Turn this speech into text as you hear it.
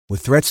With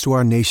threats to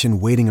our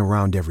nation waiting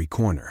around every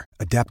corner,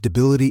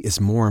 adaptability is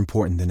more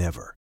important than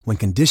ever. When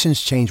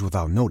conditions change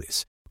without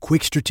notice,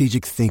 quick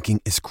strategic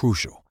thinking is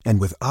crucial.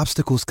 And with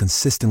obstacles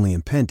consistently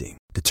impending,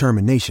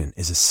 determination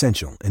is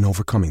essential in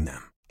overcoming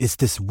them. It's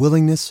this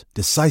willingness,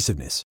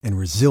 decisiveness, and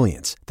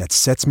resilience that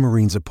sets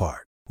Marines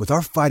apart. With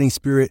our fighting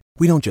spirit,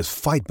 we don't just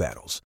fight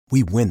battles,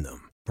 we win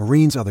them.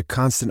 Marines are the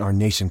constant our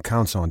nation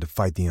counts on to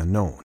fight the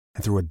unknown.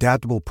 And through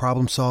adaptable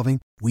problem solving,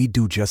 we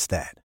do just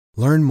that.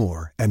 Learn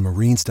more at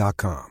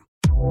marines.com.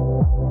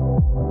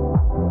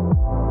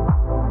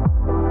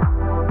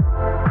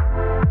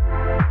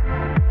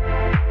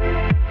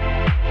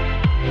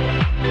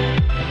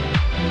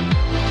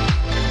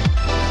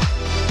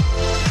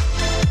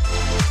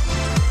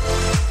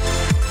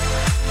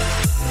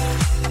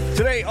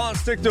 Today on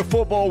Stick to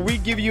Football, we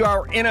give you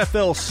our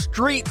NFL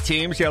street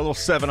teams. Yeah, a little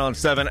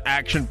 7-on-7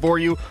 action for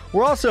you.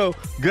 We're also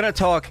going to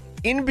talk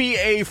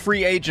NBA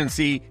free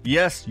agency.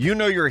 Yes, you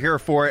know you're here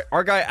for it.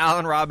 Our guy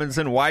Allen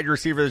Robinson, wide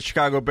receiver of the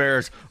Chicago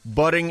Bears,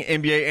 budding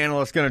NBA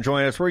analyst, going to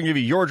join us. We're going to give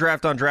you your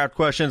draft on draft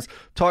questions,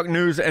 talk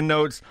news and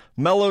notes.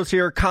 Mello's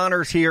here,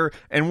 Connor's here,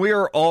 and we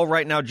are all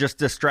right now just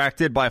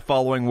distracted by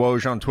following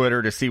Woj on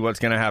Twitter to see what's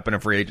going to happen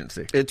in free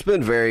agency. It's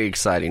been very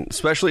exciting,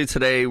 especially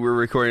today. We're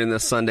recording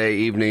this Sunday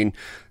evening.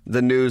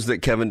 The news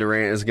that Kevin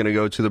Durant is going to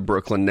go to the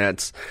Brooklyn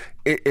Nets.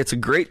 It's a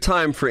great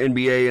time for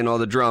NBA and all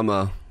the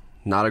drama.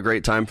 Not a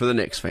great time for the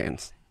Knicks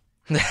fans.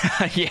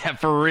 Yeah,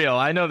 for real.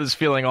 I know this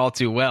feeling all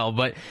too well,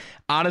 but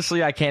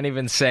honestly, I can't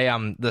even say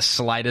I'm the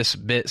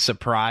slightest bit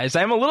surprised.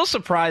 I'm a little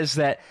surprised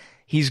that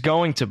he's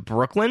going to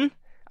Brooklyn.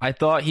 I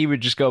thought he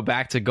would just go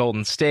back to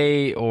Golden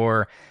State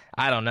or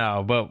I don't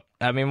know, but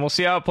I mean, we'll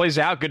see how it plays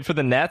out. Good for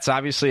the Nets.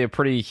 Obviously,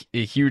 a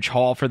huge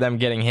haul for them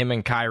getting him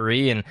and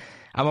Kyrie, and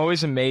I'm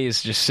always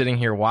amazed just sitting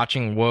here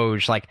watching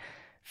Woj like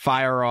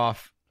fire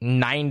off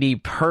 90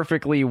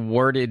 perfectly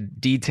worded,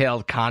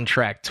 detailed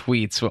contract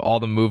tweets with all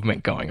the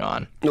movement going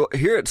on. Well,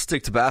 here at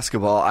Stick to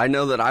Basketball, I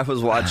know that I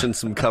was watching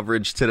some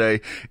coverage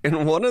today,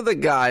 and one of the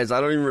guys,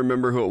 I don't even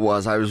remember who it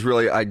was. I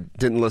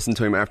didn't listen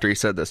to him after he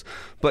said this,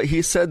 but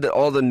he said that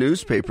all the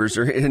newspapers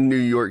are in New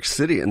York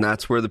City, and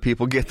that's where the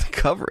people get the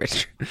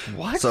coverage.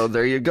 What? So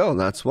there you go.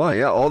 That's why.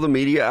 Yeah, all the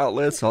media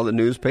outlets, all the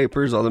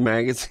newspapers, all the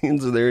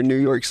magazines are there in New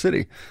York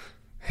City.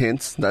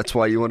 Hence, that's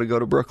why you want to go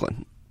to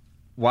Brooklyn.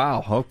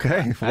 Wow,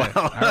 okay. Wow.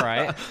 All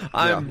right.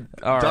 I'm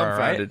Yeah.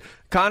 dumbfounded. Right.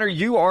 Connor,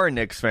 you are a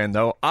Knicks fan,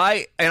 though.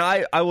 I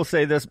will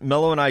say this.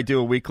 Mello and I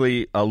do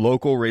a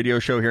local radio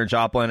show here in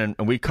Joplin,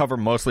 and we cover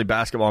mostly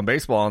basketball and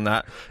baseball on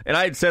that. And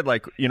I had said,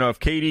 like, you know, if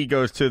KD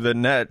goes to the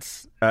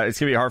Nets, it's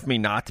going to be hard for me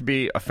not to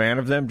be a fan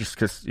of them just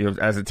because, you know,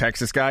 as a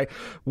Texas guy.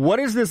 What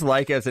is this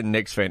like as a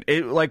Knicks fan?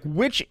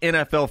 Which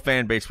NFL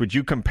fan base would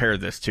you compare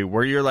this to,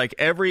 where you're like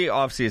every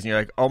offseason, you're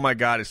like, oh, my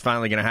God, it's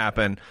finally going to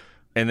happen,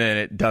 and then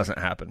it doesn't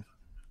happen?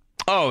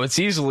 Oh, it's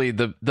easily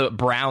the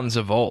Browns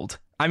of old.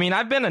 I mean,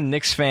 I've been a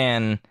Knicks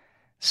fan,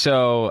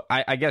 so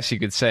I guess you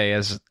could say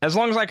as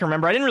long as I can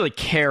remember. I didn't really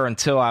care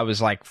until I was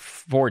like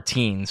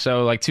 14,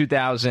 so like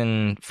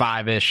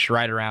 2005-ish,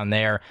 right around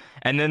there.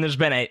 And then there's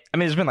been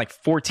like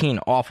 14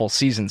 awful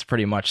seasons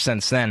pretty much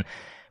since then.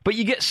 But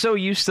you get so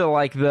used to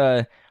like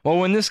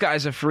when this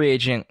guy's a free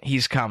agent,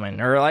 he's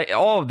coming, or like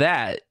all of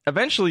that.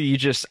 Eventually, you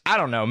just, I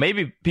don't know,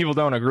 maybe people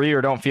don't agree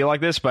or don't feel like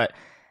this, but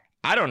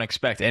I don't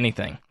expect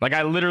anything. Like,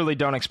 I literally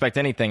don't expect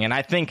anything. And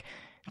I think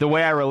the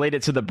way I relate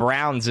it to the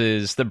Browns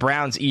is the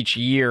Browns each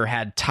year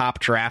had top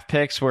draft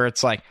picks where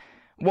it's like,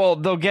 well,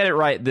 they'll get it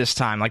right this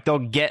time. Like, they'll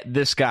get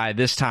this guy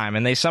this time.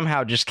 And they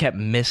somehow just kept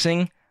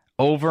missing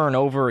over and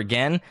over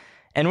again.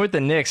 And with the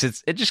Knicks,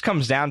 it just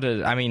comes down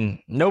to, I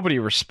mean, nobody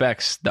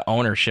respects the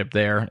ownership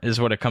there is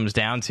what it comes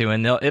down to.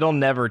 And it'll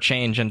never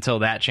change until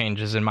that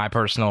changes, in my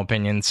personal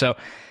opinion. So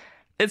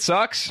it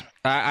sucks.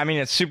 I mean,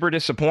 it's super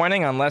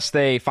disappointing unless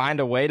they find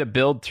a way to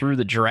build through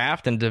the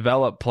draft and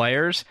develop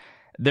players.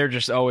 They're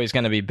just always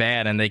going to be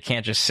bad, and they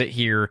can't just sit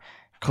here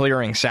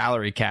clearing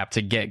salary cap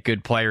to get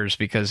good players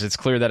because it's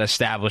clear that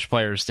established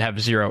players have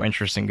zero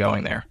interest in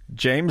going there.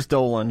 James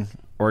Dolan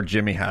or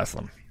Jimmy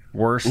Haslam?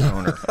 Worst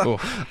owner.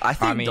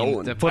 I mean,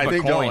 Dolan. To flip a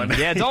coin. Dolan.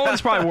 Yeah,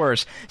 Dolan's probably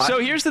worse. So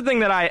here's the thing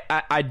that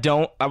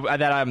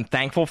I'm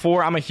thankful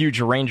for. I'm a huge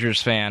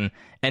Rangers fan,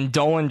 and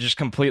Dolan just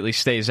completely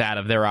stays out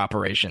of their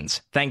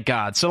operations. Thank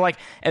God. So, like,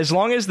 as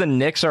long as the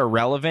Knicks are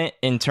relevant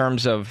in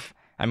terms of,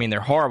 I mean, they're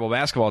a horrible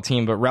basketball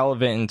team, but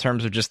relevant in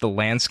terms of just the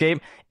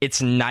landscape,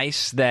 it's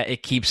nice that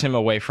it keeps him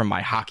away from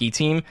my hockey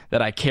team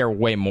that I care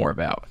way more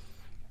about.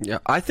 Yeah,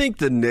 I think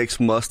the Knicks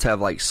must have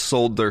like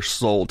sold their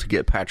soul to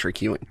get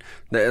Patrick Ewing.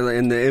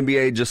 And the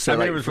NBA just said,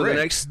 for the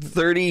next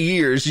 30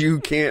 years, you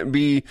can't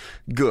be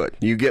good.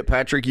 You get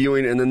Patrick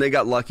Ewing, and then they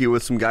got lucky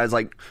with some guys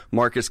like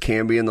Marcus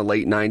Camby in the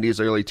late 90s,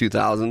 early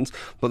 2000s.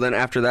 But then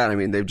after that, I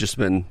mean, they've just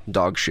been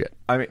dog shit.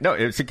 I mean, no,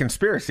 it's a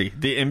conspiracy.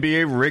 The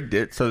NBA rigged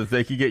it so that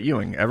they could get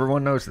Ewing.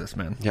 Everyone knows this,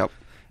 man. Yep.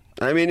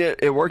 I mean,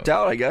 it worked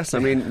out, I guess. I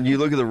mean, you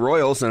look at the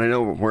Royals, and I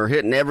know we're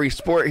hitting every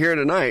sport here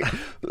tonight,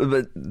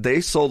 but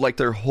they sold like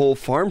their whole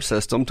farm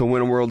system to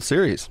win a World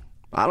Series.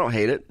 I don't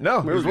hate it. No,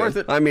 it was worth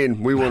it. I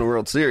mean, we won a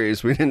World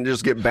Series. We didn't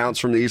just get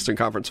bounced from the Eastern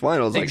Conference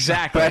Finals.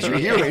 Exactly.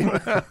 Patrick Ewing.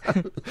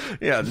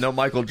 Yeah, no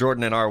Michael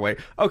Jordan in our way.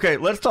 Okay,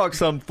 let's talk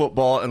some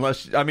football. You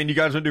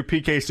guys want to do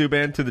PK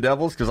Subban to the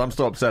Devils? Because I'm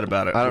still upset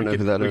about it. I don't know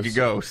who that is. We could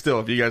go still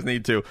if you guys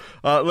need to.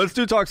 Let's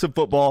talk some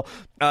football.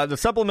 The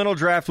supplemental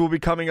draft will be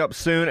coming up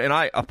soon, and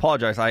I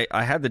apologize.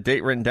 I had the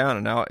date written down,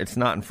 and now it's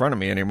not in front of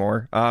me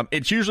anymore.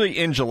 It's usually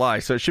in July,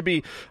 so it should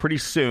be pretty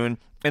soon.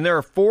 And there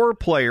are 4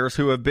 players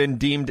who have been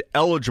deemed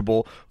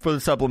eligible for the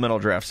supplemental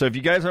draft. So if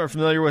you guys aren't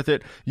familiar with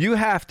it, you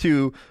have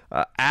to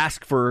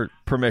ask for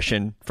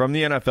permission from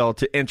the NFL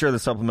to enter the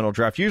supplemental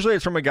draft. Usually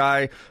it's from a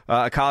guy,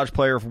 a college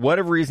player. For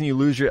whatever reason, you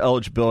lose your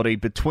eligibility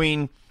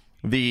between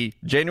the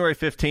January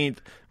 15th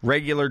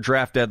regular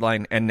draft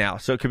deadline and now.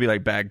 So it could be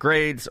like bad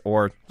grades,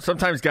 or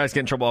sometimes guys get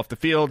in trouble off the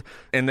field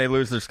and they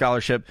lose their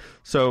scholarship.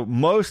 So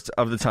most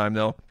of the time,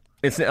 though,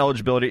 it's an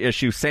eligibility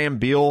issue. Sam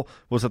Beal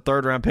was a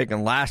third-round pick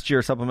in last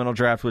year's supplemental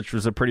draft, which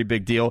was a pretty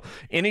big deal.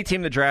 Any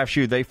team that drafts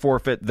you, they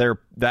forfeit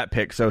that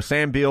pick. So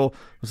Sam Beal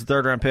was a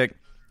third-round pick.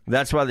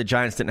 That's why the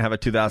Giants didn't have a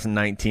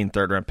 2019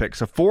 third-round pick.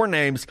 So 4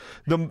 names.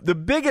 The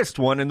biggest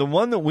one, and the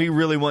one that we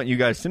really want you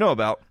guys to know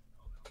about,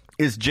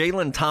 is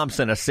Jalen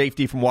Thompson, a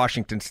safety from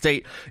Washington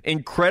State.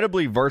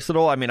 Incredibly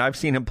versatile. I mean, I've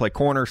seen him play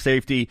corner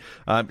safety,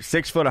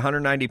 6 foot,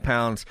 190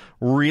 pounds,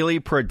 really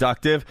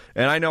productive.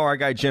 And I know our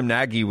guy Jim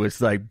Nagy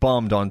was like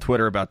bummed on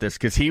Twitter about this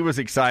because he was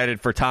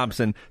excited for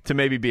Thompson to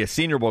maybe be a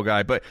Senior Bowl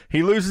guy, but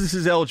he loses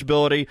his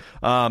eligibility.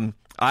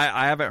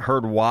 I haven't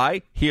heard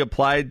why. He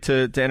applied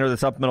to enter the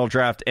supplemental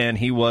draft, and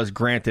he was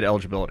granted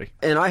eligibility.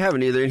 And I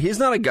haven't either. And he's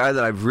not a guy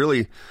that I've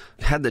really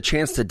had the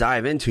chance to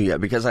dive into yet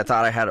because I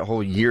thought I had a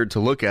whole year to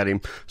look at him.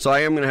 So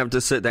I am going to have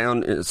to sit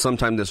down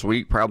sometime this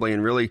week probably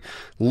and really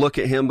look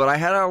at him. But I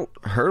had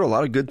heard a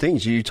lot of good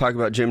things. You talk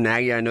about Jim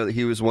Nagy. I know that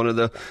he was one of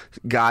the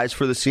guys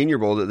for the Senior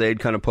Bowl that they'd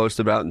kind of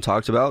posted about and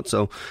talked about.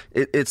 So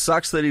it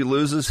sucks that he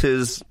loses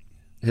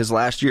his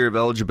last year of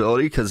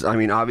eligibility because, I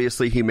mean,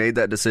 obviously he made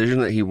that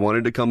decision that he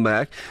wanted to come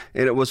back,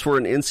 and it was for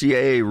an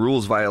NCAA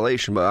rules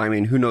violation. But, I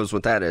mean, who knows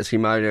what that is? He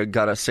might have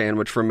got a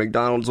sandwich from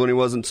McDonald's when he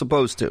wasn't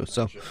supposed to.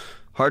 So,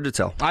 hard to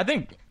tell. I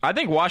think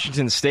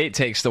Washington State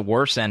takes the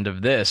worst end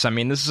of this. I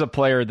mean, this is a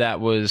player that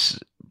was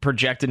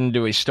projected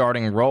into a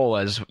starting role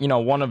as, you know,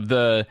 one of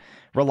the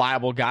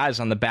reliable guys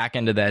on the back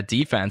end of that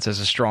defense as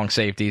a strong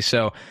safety.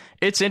 So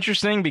it's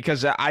interesting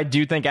because I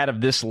do think out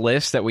of this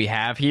list that we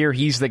have here,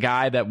 he's the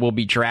guy that will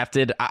be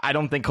drafted. I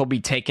don't think he'll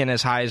be taken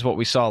as high as what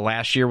we saw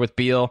last year with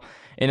Beal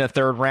in a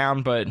third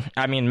round. But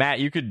I mean, Matt,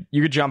 you could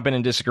jump in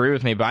and disagree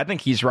with me, but I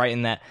think he's right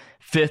in that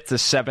 5th to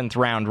 7th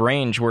round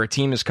range where a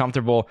team is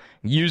comfortable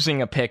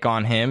using a pick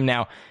on him.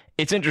 Now,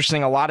 it's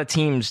interesting. A lot of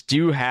teams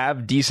do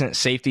have decent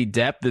safety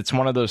depth. It's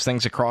one of those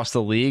things across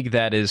the league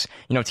that is,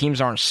 you know,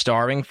 teams aren't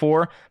starving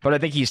for, but I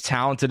think he's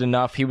talented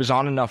enough. He was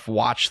on enough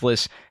watch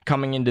lists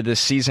coming into this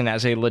season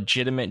as a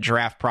legitimate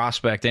draft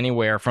prospect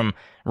anywhere from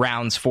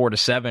rounds 4 to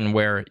 7,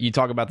 where you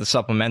talk about the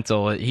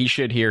supplemental, he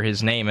should hear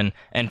his name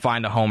and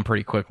find a home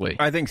pretty quickly.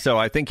 I think so.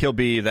 I think he'll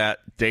be that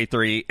day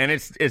 3, and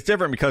it's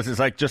different because it's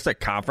like just a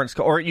conference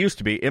call, or it used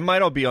to be. It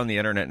might all be on the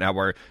internet now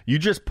where you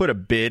just put a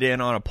bid in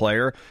on a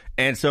player,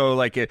 and so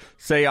like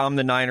say I'm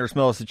the Niners,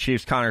 Mills the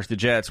Chiefs, Connor's the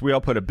Jets, we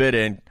all put a bid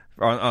in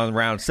on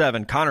round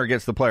 7. Connor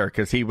gets the player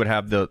because he would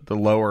have the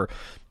lower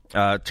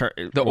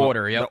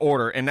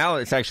order, and now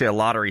it's actually a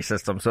lottery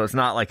system, so it's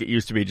not like it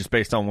used to be just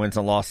based on wins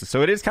and losses.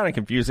 So it is kind of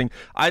confusing.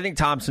 I think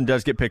Thompson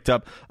does get picked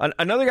up.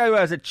 Another guy who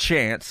has a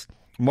chance,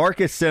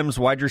 Marcus Sims,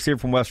 wide receiver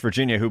from West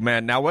Virginia,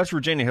 now West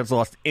Virginia has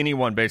lost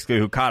anyone basically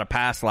who caught a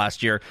pass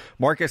last year.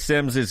 Marcus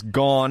Sims is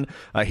gone.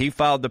 He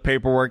filed the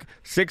paperwork.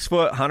 6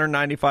 foot,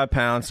 195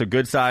 pounds, so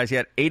good size. He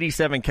had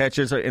 87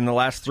 catches in the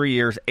last 3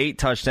 years, 8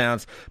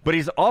 touchdowns, but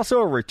he's also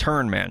a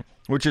return man,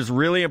 which is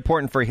really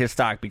important for his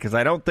stock because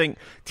I don't think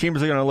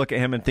teams are going to look at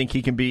him and think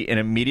he can be an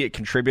immediate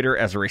contributor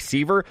as a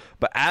receiver.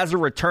 But as a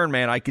return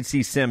man, I could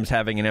see Sims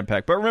having an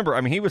impact. But remember,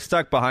 I mean, he was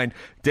stuck behind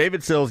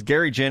David Sills,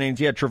 Gary Jennings.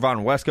 He had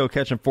Trevon Wesco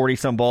catching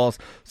 40-some balls.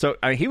 So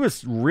I mean, he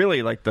was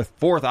really like the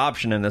 4th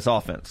option in this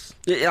offense.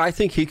 I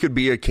think he could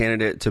be a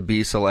candidate to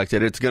be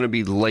selected. It's going to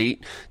be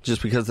late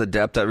just because of the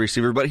depth at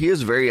receiver. But he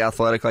is very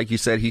athletic. Like you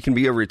said, he can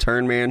be a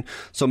return man.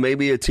 So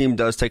maybe a team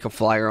does take a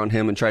flyer on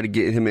him and try to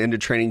get him into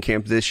training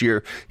camp this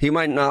year. He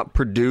might not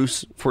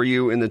produce for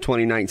you in the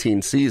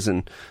 2019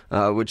 season,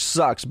 which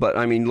sucks. But,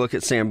 I mean, look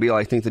at Sam Beal.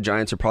 I think the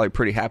Giants are probably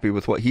pretty happy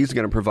with what he's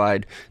going to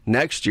provide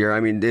next year.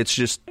 I mean,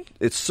 it's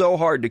so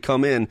hard to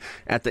come in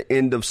at the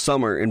end of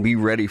summer and be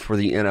ready for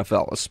the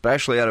NFL,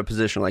 especially at a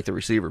position like the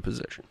receiver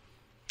position.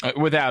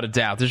 Without a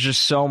doubt. There's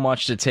just so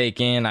much to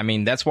take in. I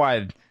mean, that's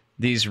why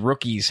these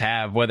rookies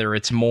have, whether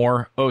it's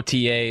more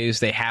OTAs,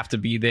 they have to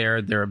be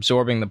there, they're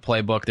absorbing the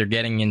playbook, they're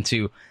getting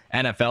into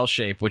NFL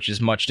shape, which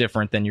is much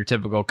different than your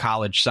typical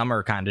college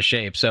summer kind of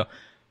shape. So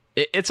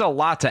it's a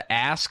lot to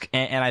ask,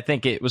 and I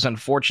think it was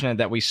unfortunate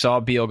that we saw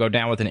Beal go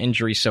down with an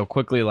injury so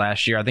quickly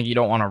last year. I think you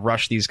don't want to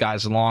rush these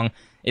guys along.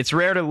 It's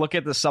rare to look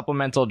at the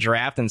supplemental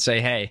draft and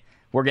say, hey,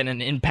 we're getting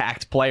an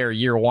impact player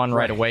year one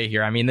right away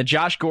here. I mean, the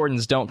Josh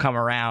Gordons don't come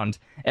around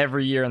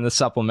every year in the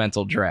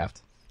supplemental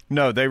draft.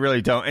 No, they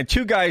really don't. And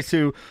two guys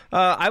who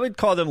I would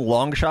call them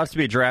long shots to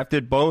be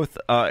drafted. Both,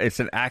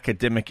 it's an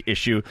academic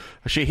issue.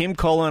 Shaheem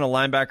Cullen, a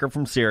linebacker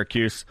from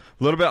Syracuse,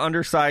 a little bit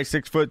undersized,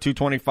 6 foot,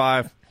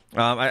 225.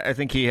 I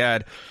think he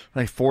had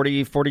like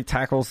 40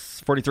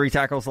 tackles, 43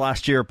 tackles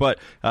last year, but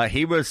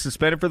he was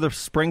suspended for the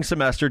spring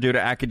semester due to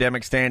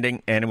academic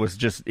standing, and it was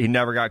just he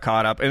never got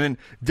caught up. And then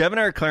Devin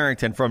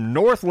Clarington from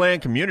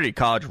Northland Community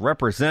College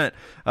represent.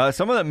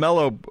 Someone that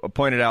Mello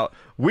pointed out,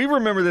 we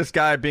remember this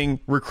guy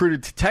being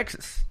recruited to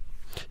Texas.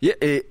 Yeah,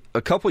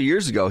 a couple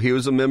years ago, he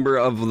was a member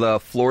of the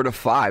Florida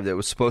Five that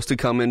was supposed to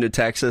come into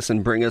Texas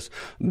and bring us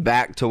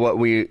back to what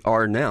we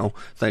are now,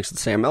 thanks to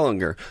Sam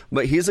Ehlinger.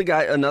 But he's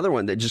another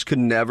one that just could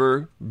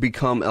never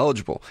become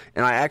eligible.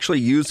 And I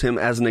actually use him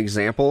as an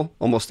example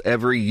almost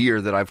every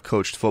year that I've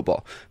coached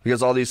football,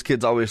 because all these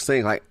kids always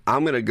think, like,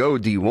 I'm going to go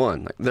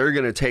D1. Like, they're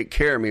going to take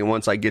care of me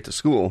once I get to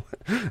school.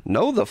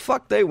 No, the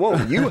fuck they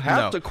won't. You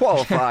have to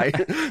qualify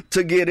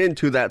to get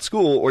into that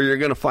school, or you're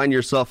going to find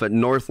yourself at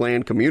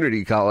Northland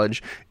Community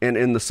College and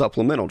in the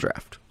supplemental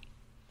draft.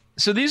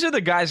 So these are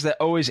the guys that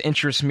always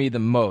interest me the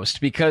most,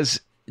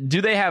 because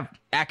do they have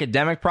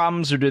academic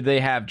problems, or do they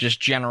have just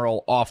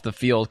general off the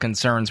field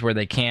concerns where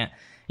they can't,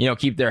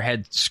 keep their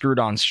head screwed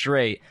on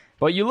straight?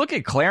 But you look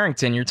at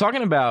Clarington, you're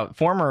talking about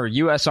former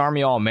U.S.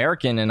 Army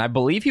All-American, and I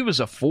believe he was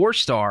a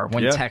 4-star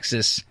when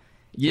Texas.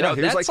 He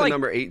was like the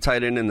number 8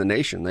 tight end in the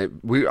nation.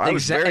 I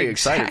was very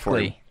excited for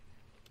him.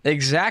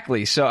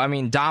 Exactly. So, I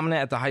mean,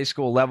 dominant at the high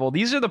school level.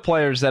 These are the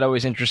players that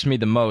always interest me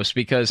the most,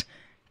 because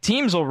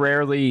teams will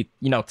rarely,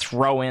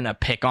 throw in a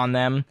pick on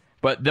them,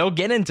 but they'll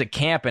get into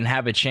camp and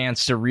have a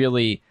chance to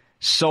really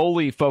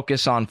solely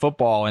focus on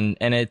football, and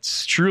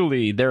it's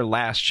truly their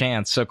last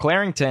chance. So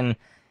Clarington,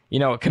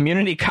 a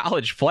community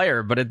college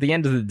player, but at the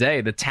end of the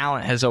day, the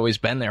talent has always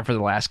been there for the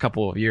last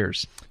couple of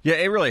years. Yeah,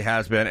 it really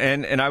has been.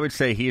 And I would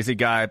say he's a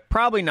guy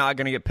probably not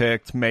going to get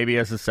picked, maybe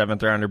as a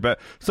 7th rounder, but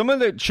someone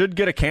that should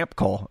get a camp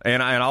call.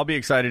 And I'll be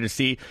excited to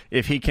see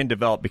if he can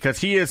develop, because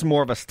he is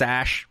more of a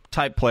stash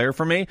type player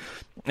for me,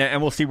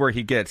 and we'll see where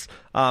he gets.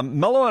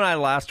 Mello and I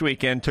last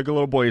weekend took a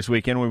little boys'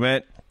 weekend. We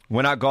went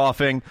out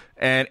golfing,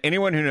 and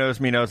anyone who knows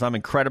me knows I'm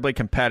incredibly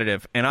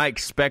competitive, and I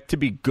expect to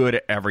be good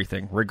at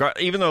everything.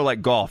 Even though,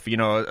 like golf,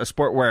 a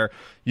sport where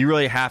you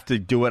really have to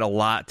do it a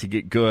lot to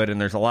get good, and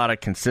there's a lot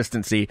of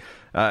consistency.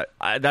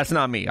 That's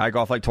not me. I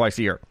golf like twice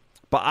a year.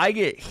 But I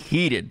get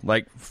heated,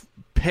 like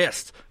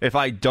pissed, if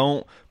I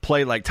don't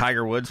play like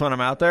Tiger Woods when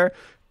I'm out there.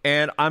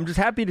 And I'm just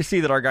happy to see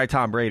that our guy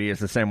Tom Brady is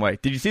the same way.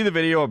 Did you see the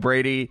video of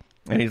Brady?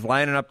 And he's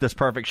lining up this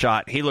perfect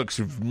shot. He looks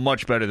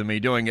much better than me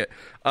doing it.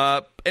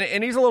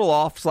 And he's a little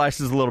off,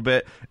 slices a little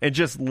bit, and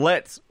just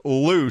lets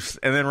loose,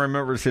 and then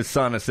remembers his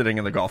son is sitting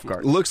in the golf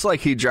cart. Looks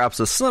like he drops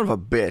a son of a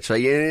bitch.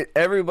 Like,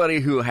 everybody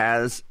who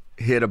has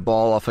hit a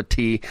ball off a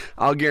tee,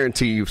 I'll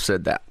guarantee you've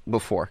said that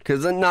before,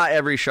 because not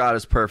every shot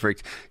is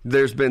perfect.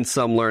 There's been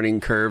some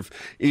learning curve,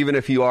 even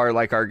if you are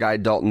like our guy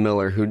Dalton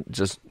Miller, who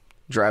just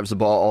drives the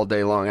ball all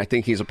day long. I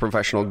think he's a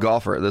professional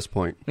golfer at this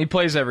point. He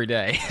plays every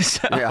day.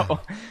 So, yeah.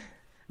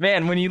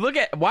 Man, when you look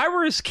at, why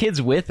were his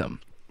kids with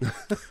him?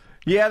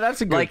 Yeah, that's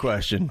a good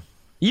question.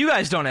 You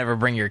guys don't ever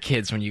bring your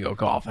kids when you go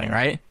golfing,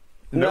 right?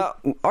 No,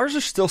 ours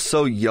are still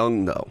so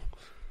young, though.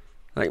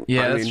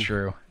 That's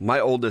true. My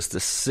oldest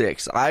is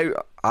 6.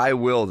 I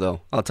will,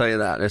 though. I'll tell you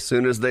that. As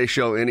soon as they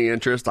show any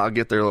interest, I'll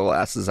get their little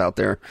asses out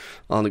there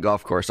on the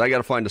golf course. I got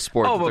to find a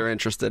sport that they're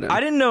interested in. I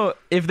didn't know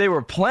if they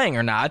were playing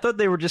or not. I thought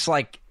they were just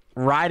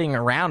riding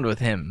around with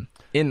him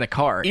in the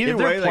cart. Either if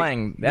they're way,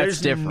 playing,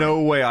 that's different. There's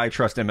no way I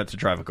trust Emmett to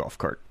drive a golf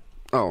cart.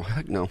 Oh,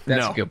 heck no.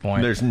 That's a good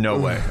point. There's no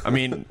way. I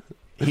mean,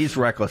 he's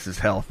reckless as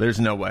hell. There's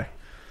no way.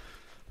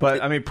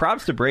 But, I mean,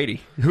 props to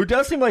Brady, who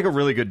does seem like a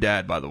really good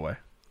dad, by the way.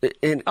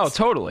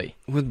 Totally.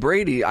 With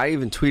Brady, I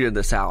even tweeted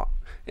this out,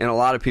 and a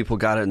lot of people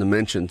got it in the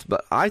mentions,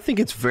 but I think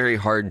it's very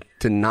hard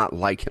to not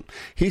like him.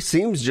 He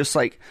seems just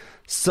like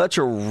such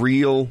a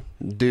real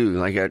dude,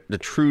 like a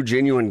true,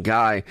 genuine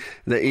guy,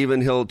 that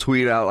even he'll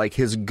tweet out like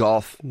his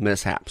golf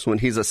mishaps when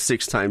he's a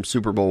 6-time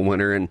Super Bowl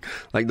winner and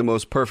like the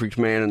most perfect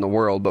man in the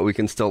world, but we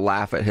can still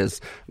laugh at his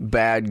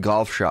bad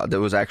golf shot that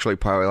was actually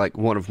probably like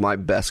one of my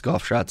best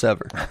golf shots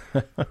ever.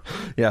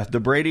 Yeah, the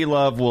Brady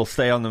love will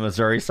stay on the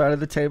Missouri side of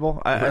the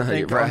table, I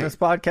think, on this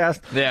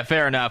podcast. Yeah,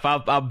 fair enough.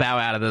 I'll bow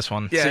out of this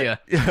one. Yeah, see ya.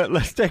 Yeah,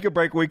 let's take a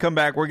break. When we come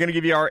back, we're going to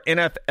give you our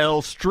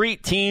NFL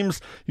street teams.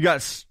 You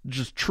got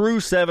just true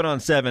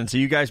 7-on-7, so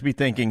you guys be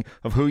thinking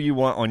of who you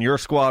want on your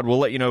squad. We'll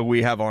let you know who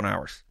we have on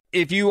ours.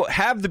 If you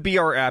have the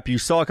BR app, you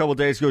saw a couple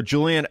days ago,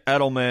 Julian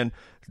Edelman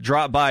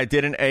dropped by,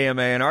 did an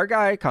AMA, and our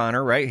guy,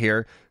 Connor, right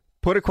here,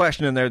 put a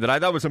question in there that I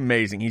thought was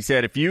amazing. He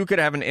said, if you could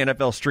have an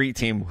NFL street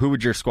team, who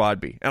would your squad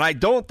be? And I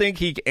don't think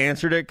he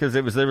answered it because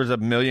there was a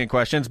million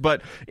questions,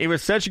 but it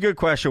was such a good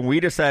question, we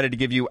decided to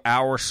give you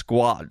our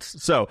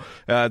squads. So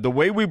the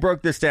way we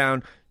broke this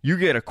down, you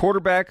get a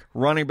quarterback,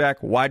 running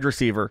back, wide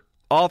receiver,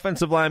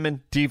 offensive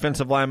lineman,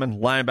 defensive lineman,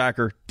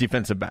 linebacker,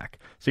 defensive back.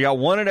 So you got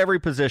one at every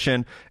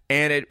position,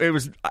 and it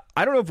was,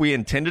 I don't know if we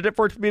intended it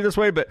for it to be this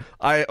way, but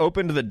I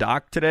opened the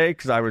doc today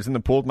because I was in the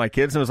pool with my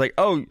kids, and I was like,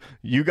 oh,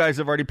 you guys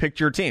have already picked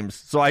your teams.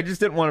 So I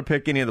just didn't want to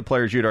pick any of the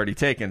players you'd already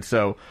taken.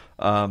 So,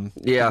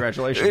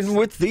 congratulations. And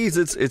with these,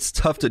 it's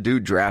tough to do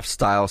draft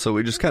style, so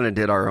we just kind of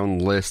did our own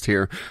list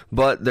here.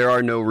 But there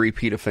are no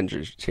repeat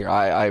offenders here.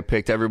 I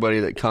picked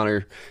everybody that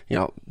Connor,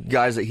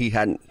 guys that he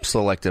hadn't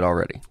selected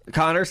already.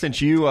 Connor, since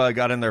you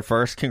got in there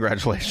first,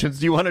 congratulations.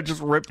 Do you want to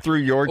just rip through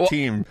your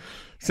team?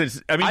 Since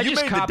you made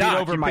the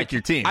doc, you picked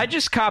your team. I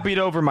just copied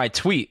over my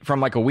tweet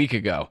from like a week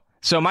ago.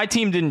 So my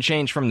team didn't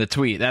change from the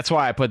tweet. That's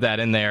why I put that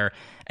in there.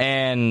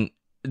 And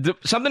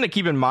something to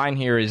keep in mind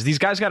here is these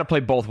guys got to play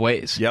both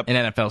ways in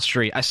NFL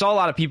Street. I saw a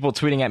lot of people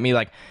tweeting at me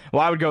like,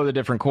 well, I would go with a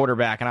different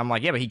quarterback. And I'm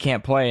like, yeah, but he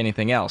can't play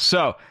anything else.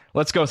 So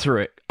let's go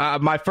through it.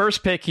 My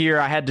first pick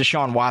here, I had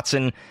Deshaun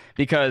Watson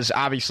because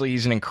obviously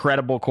he's an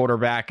incredible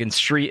quarterback. In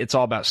Street, it's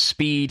all about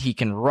speed. He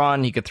can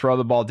run. He could throw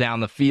the ball down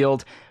the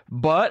field.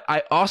 But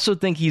I also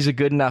think he's a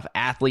good enough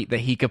athlete that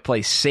he could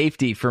play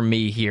safety for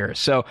me here.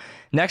 So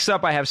next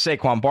up, I have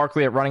Saquon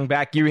Barkley at running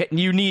back. You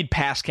need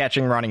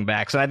pass-catching running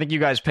backs, and I think you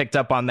guys picked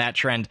up on that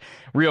trend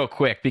real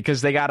quick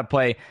because they got to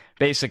play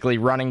basically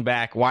running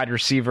back, wide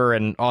receiver,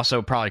 and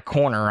also probably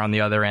corner on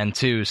the other end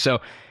too.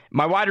 So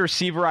my wide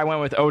receiver, I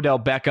went with Odell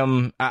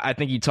Beckham. I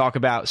think you talk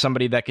about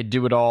somebody that could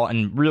do it all,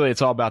 and really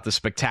it's all about the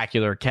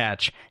spectacular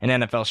catch in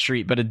NFL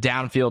Street, but a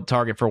downfield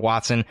target for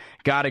Watson.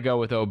 Got to go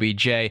with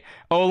OBJ.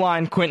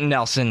 O-line, Quentin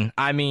Nelson.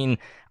 I mean,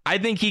 I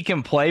think he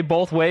can play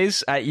both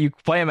ways. You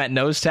play him at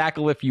nose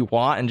tackle if you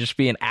want and just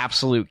be an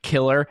absolute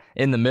killer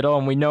in the middle,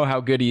 and we know how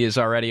good he is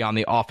already on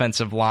the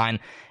offensive line.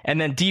 And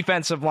then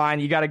defensive line,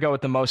 you got to go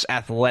with the most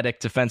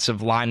athletic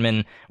defensive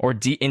lineman or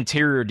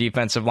interior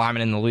defensive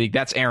lineman in the league.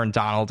 That's Aaron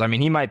Donald. I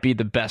mean, he might be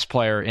the best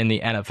player in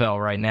the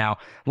NFL right now.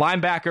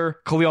 Linebacker,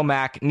 Khalil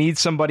Mack, needs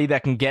somebody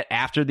that can get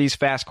after these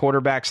fast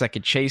quarterbacks, that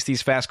could chase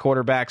these fast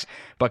quarterbacks,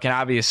 but can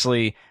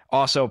obviously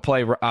also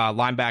play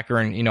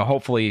linebacker and,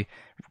 hopefully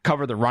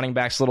cover the running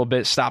backs a little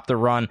bit, stop the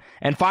run.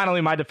 And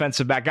finally, my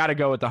defensive back, got to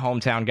go with the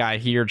hometown guy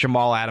here,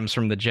 Jamal Adams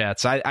from the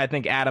Jets. I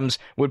think Adams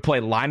would play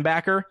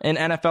linebacker in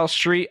NFL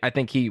Street. I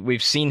think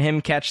we've seen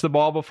him catch the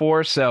ball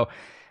before, so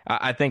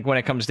I think when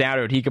it comes down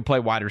to it, he could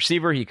play wide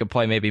receiver, he could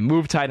play maybe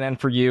move tight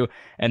end for you,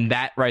 and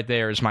that right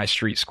there is my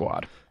street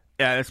squad.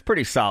 Yeah, it's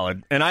pretty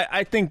solid. And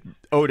I think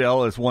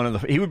Odell is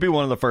he would be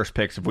one of the first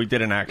picks if we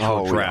did an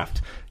actual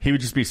draft. Yeah. He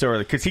would just be so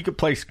early because he could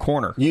play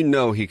corner.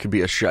 He could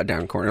be a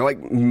shutdown corner.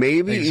 Like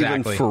maybe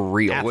even for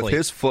real. Athlete. With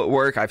his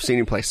footwork, I've seen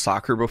him play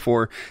soccer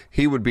before.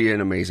 He would be an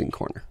amazing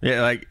corner.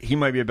 Yeah, like he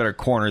might be a better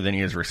corner than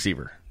he is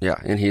receiver. Yeah,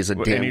 and he's a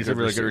really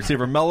good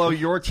receiver. Mello,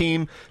 your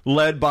team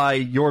led by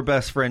your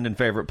best friend and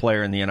favorite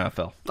player in the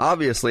NFL.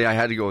 Obviously, I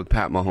had to go with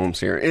Pat Mahomes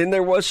here. And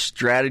there was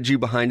strategy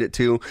behind it,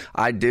 too.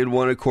 I did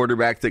want a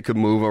quarterback that could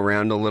move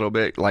around a little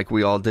bit like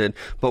we all did.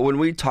 But when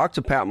we talked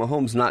to Pat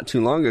Mahomes not too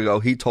long ago,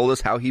 he told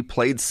us how he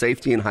played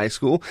safety in high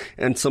school.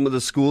 And some of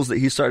the schools that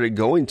he started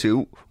going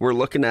to were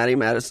looking at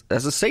him as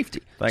a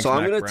safety. Thanks, so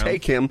I'm going to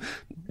take him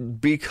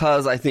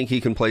because I think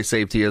he can play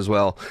safety as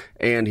well,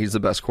 and he's the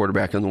best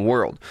quarterback in the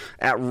world.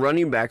 At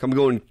running back, I'm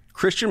going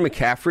Christian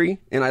McCaffrey,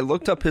 and I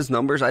looked up his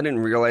numbers. I didn't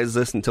realize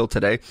this until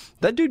today.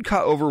 That dude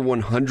caught over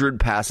 100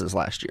 passes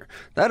last year.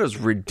 That is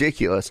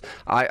ridiculous.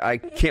 I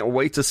can't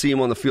wait to see him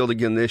on the field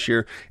again this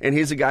year, and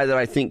he's a guy that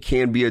I think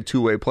can be a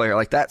two-way player.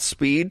 Like that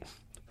speed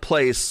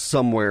plays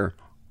somewhere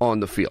on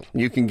the field.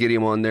 You can get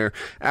him on there.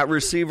 At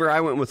receiver,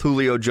 I went with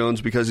Julio Jones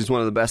because he's one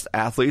of the best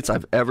athletes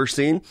I've ever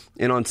seen.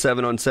 And on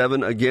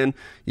 7-on-7, again,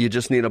 you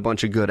just need a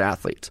bunch of good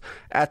athletes.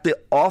 At the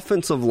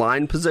offensive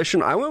line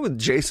position, I went with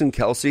Jason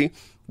Kelce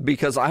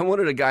because I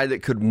wanted a guy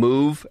that could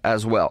move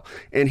as well.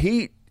 And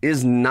he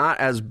is not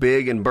as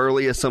big and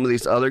burly as some of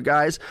these other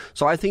guys.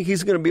 So I think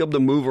he's going to be able to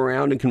move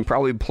around and can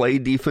probably play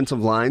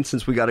defensive line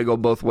since we got to go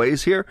both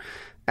ways here.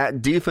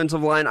 At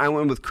defensive line, I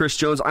went with Chris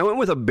Jones. I went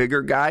with a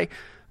bigger guy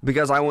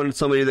because I wanted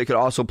somebody that could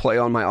also play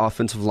on my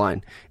offensive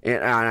line.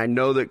 And I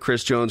know that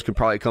Chris Jones could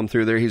probably come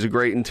through there. He's a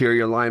great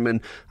interior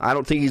lineman. I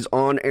don't think he's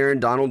on Aaron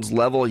Donald's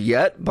level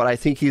yet, but I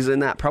think he's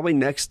in that probably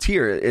next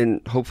tier, and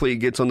hopefully he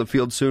gets on the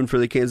field soon for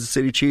the Kansas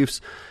City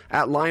Chiefs.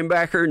 At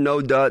linebacker, no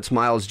duh, it's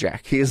Myles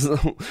Jack. He's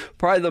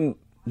probably the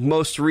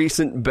most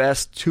recent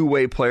best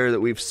two-way player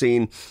that we've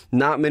seen.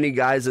 Not many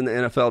guys in the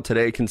NFL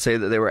today can say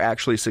that they were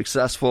actually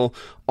successful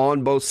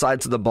on both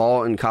sides of the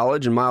ball in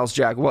college, and Myles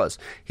Jack was.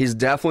 He's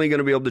definitely going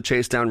to be able to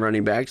chase down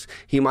running backs.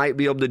 He might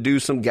be able to do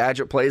some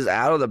gadget plays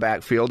out of the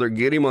backfield or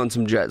get him on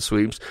some jet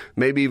sweeps,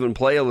 maybe even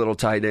play a little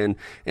tight end.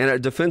 And a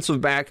defensive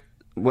back,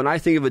 when I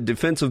think of a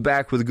defensive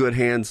back with good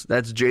hands,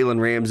 that's Jalen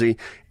Ramsey.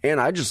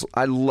 And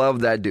I love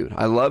that dude.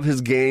 I love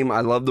his game.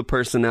 I love the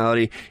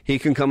personality. He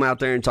can come out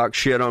there and talk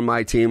shit on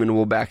my team, and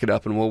we'll back it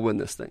up, and we'll win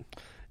this thing.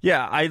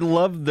 Yeah, I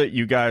love that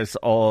you guys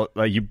all,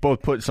 you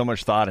both put so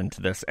much thought into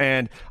this.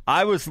 And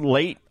I was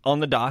late on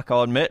the dock,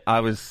 I'll admit.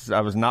 I was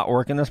not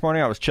working this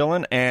morning. I was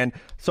chilling. And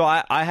so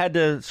I had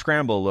to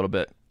scramble a little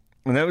bit.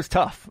 And that was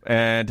tough.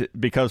 And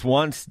because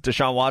once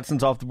Deshaun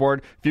Watson's off the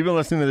board, if you've been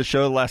listening to the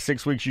show the last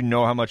 6 weeks, you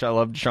know how much I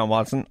love Deshaun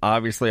Watson.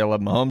 Obviously, I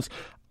love Mahomes.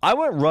 I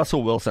went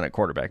Russell Wilson at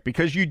quarterback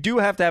because you do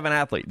have to have an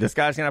athlete. This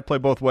guy's going to play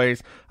both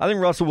ways. I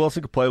think Russell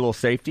Wilson could play a little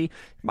safety. He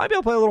might be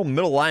able to play a little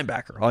middle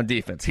linebacker on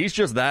defense. He's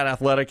just that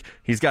athletic.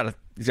 He's got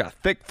a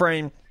thick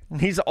frame.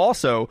 He's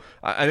also,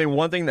 I think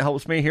one thing that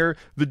helps me here,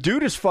 the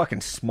dude is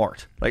fucking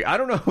smart. Like, I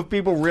don't know if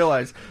people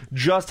realize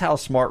just how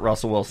smart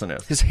Russell Wilson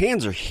is. His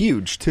hands are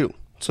huge, too.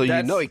 So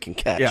you know he can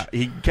catch. Yeah,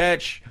 he can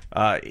catch.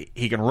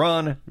 He can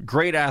run.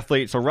 Great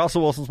athlete. So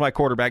Russell Wilson's my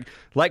quarterback.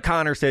 Like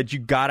Connor said, you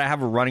got to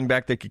have a running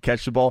back that could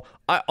catch the ball.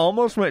 I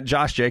almost went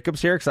Josh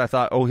Jacobs here because I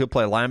thought, he'll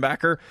play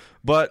linebacker.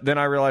 But then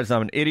I realized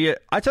I'm an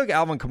idiot. I took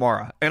Alvin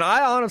Kamara. And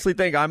I honestly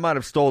think I might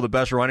have stole the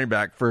best running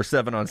back for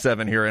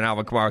 7-on-7 here in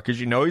Alvin Kamara because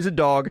he's a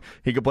dog.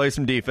 He can play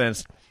some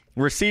defense.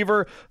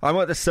 Receiver, I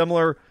went the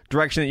similar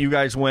direction that you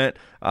guys went.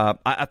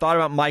 I thought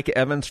about Mike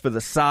Evans for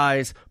the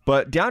size,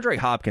 but DeAndre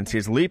Hopkins,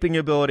 his leaping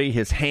ability,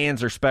 his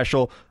hands are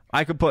special.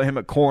 I could put him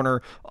at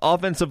corner.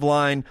 Offensive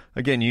line,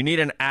 again, you need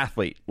an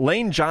athlete.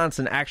 Lane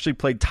Johnson actually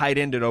played tight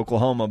end at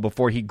Oklahoma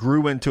before he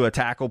grew into a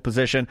tackle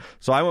position,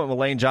 so I went with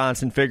Lane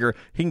Johnson. Figure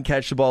he can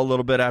catch the ball a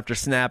little bit after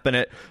snapping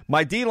it.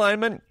 My D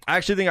lineman, I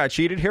actually think I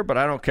cheated here, but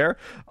I don't care.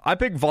 I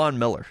picked Von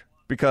Miller.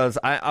 Because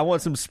I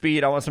want some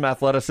speed. I want some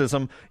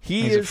athleticism.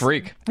 He's a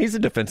freak. He's a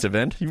defensive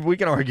end. We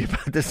can argue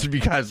about this if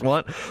you guys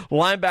want.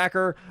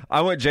 Linebacker,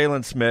 I went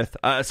Jalen Smith.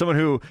 Someone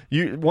who,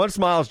 once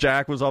Miles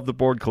Jack was off the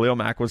board, Khalil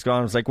Mack was gone.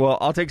 I was like, well,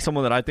 I'll take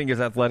someone that I think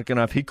is athletic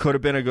enough. He could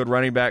have been a good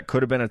running back,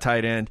 could have been a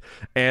tight end.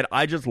 And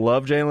I just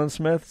love Jalen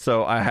Smith,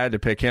 so I had to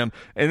pick him.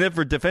 And then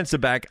for defensive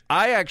back,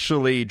 I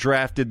actually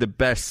drafted the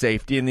best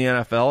safety in the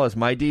NFL as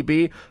my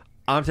DB.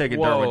 I'm taking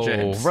Derwin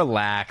James.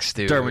 Relax,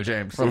 dude. Derwin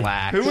James.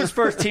 Relax. Who was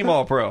first team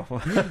All-Pro?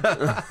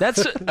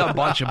 That's a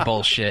bunch of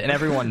bullshit, and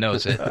everyone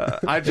knows it.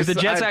 If the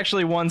Jets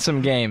actually won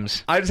some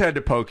games. I just had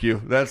to poke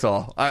you. That's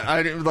all.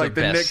 I didn't like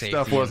the Knicks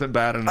stuff wasn't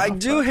bad enough. I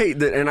do hate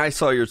that, and I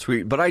saw your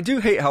tweet, but I do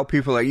hate how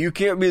people are like, you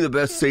can't be the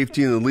best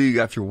safety in the league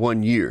after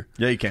 1 year.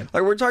 Yeah, you can.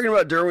 Like, we're talking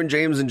about Derwin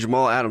James and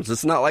Jamal Adams.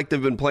 It's not like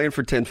they've been playing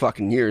for 10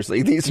 fucking years.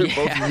 Like, these are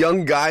both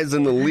young guys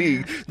in the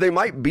league. They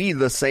might be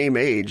the same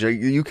age.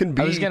 Like, you can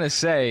be. I was going to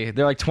say,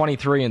 they're like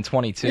 23 and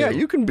 22. Yeah,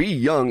 you can be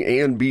young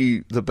and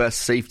be the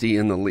best safety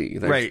in the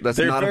league. Right. That's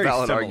not a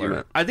valid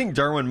argument. I think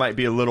Derwin might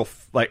be a little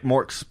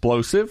more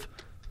explosive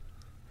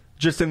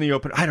just in the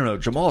open. I don't know.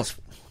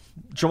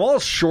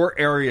 Jamal's short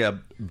area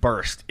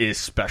burst is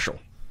special.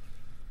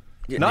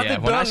 When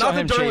I saw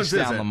him chase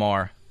down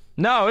Lamar.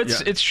 No,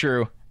 it's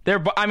true.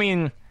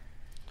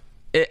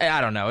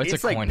 I don't know. It's a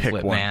coin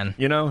flip, man.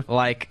 You know?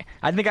 Like,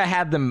 I think I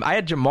had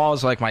Jamal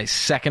as like my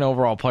second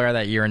overall player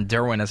that year and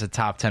Derwin as a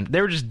top 10. They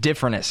were just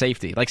different at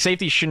safety. Like,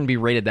 safety shouldn't be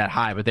rated that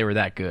high, but they were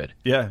that good.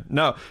 Yeah.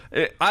 No,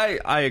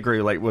 I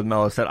agree. Like what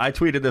Mello said, I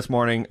tweeted this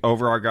morning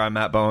over our guy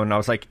Matt Bowen, and I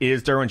was like,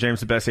 is Derwin James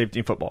the best safety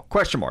in football?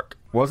 Question mark.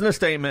 Wasn't a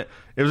statement.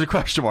 It was a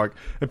question mark.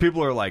 And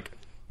people are like,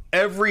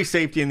 every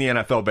safety in the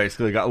NFL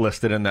basically got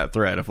listed in that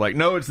thread of like,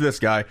 no, it's this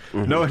guy.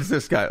 Mm-hmm. No, it's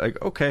this guy.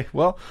 Like, okay,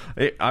 well,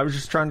 I was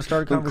just trying to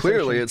start a conversation.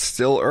 Clearly, it's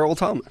still Earl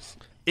Thomas.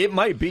 It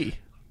might be.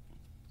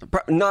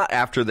 Not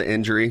after the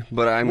injury,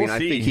 but I mean, I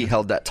think he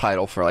held that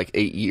title for like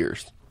 8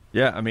 years.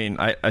 Yeah, I mean,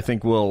 I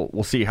think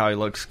we'll see how he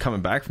looks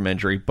coming back from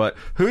injury. But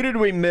who did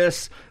we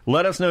miss?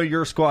 Let us know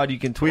your squad. You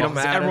can tweet them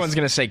at Everyone's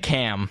going to say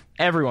Cam.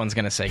 Everyone's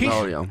going to say Cam.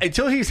 Oh, yeah.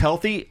 Until he's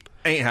healthy,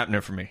 ain't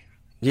happening for me.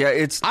 Yeah,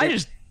 I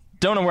just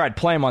don't know where I'd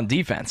play him on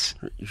defense.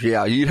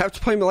 Yeah, you'd have to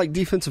play him like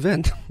defensive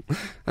end.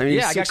 I mean,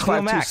 I got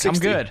Khalil Mack. I'm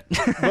good.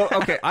 Well,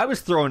 okay, I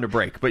was throwing to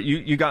break, but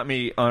you got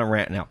me on a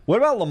rant now. What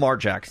about Lamar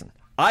Jackson?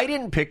 I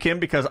didn't pick him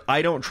because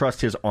I don't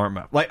trust his arm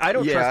up. Like, I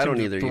don't trust him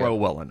to throw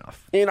well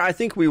enough. And I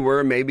think we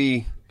were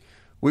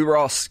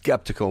all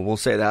skeptical, we'll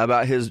say that,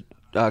 about his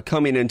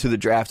coming into the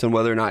draft and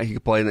whether or not he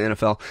could play in the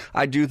NFL.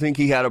 I do think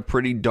he had a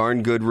pretty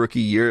darn good rookie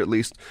year, at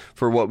least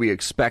for what we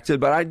expected,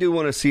 but I do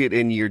want to see it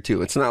in year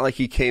two. It's not like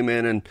he came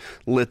in and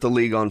lit the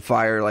league on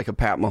fire like a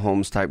Pat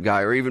Mahomes type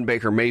guy or even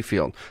Baker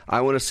Mayfield.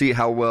 I want to see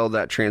how well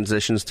that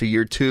transitions to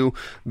year two,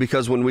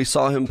 because when we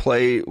saw him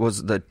play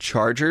was the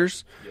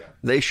Chargers,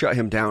 they shut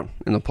him down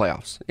in the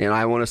playoffs. And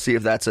I want to see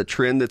if that's a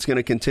trend that's going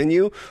to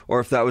continue or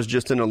if that was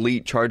just an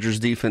elite Chargers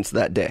defense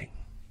that day.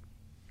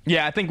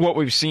 Yeah, I think what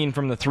we've seen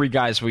from the three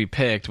guys we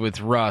picked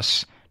with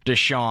Russ,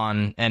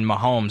 Deshaun, and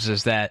Mahomes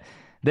is that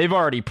they've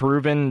already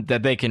proven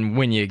that they can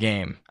win you a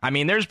game. I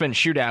mean, there's been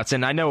shootouts,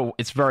 and I know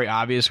it's very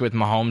obvious with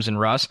Mahomes and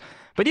Russ,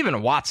 but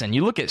even Watson,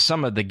 you look at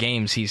some of the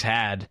games he's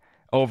had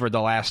over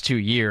the last 2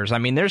 years. I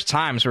mean, there's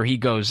times where he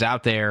goes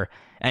out there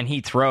and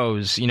he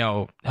throws,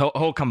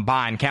 he'll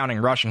combine, counting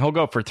rushing, he'll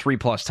go for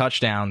 3+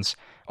 touchdowns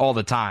all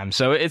the time.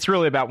 So it's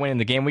really about winning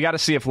the game. We got to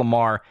see if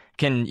Lamar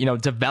can,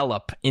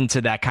 develop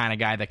into that kind of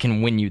guy that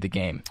can win you the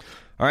game.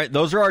 All right,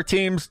 those are our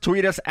teams.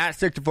 Tweet us at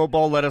Stick to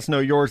Football. Let us know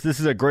yours. This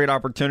is a great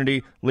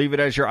opportunity. Leave it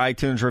as your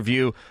iTunes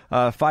review.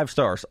 5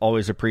 stars,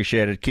 always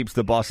appreciated. Keeps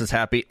the bosses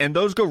happy. And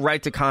those go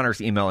right to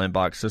Connor's email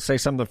inbox. So say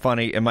something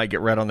funny. It might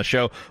get read on the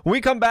show. When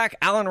we come back,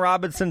 Allen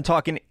Robinson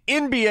talking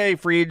NBA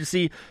free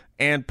agency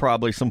and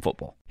probably some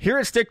football. Here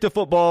at Stick to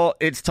Football,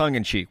 it's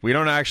tongue-in-cheek. We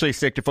don't actually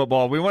stick to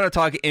football. We want to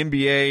talk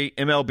NBA,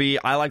 MLB.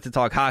 I like to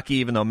talk hockey,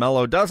 even though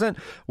Mello doesn't.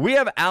 We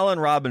have Allen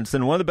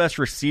Robinson, one of the best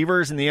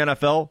receivers in the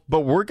NFL,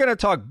 but we're going to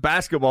talk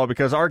basketball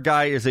because our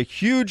guy is a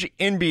huge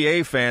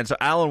NBA fan. So,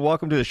 Allen,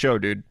 welcome to the show,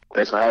 dude.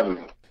 Thanks for having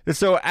me.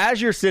 So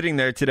as you're sitting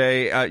there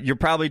today, you're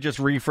probably just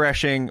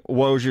refreshing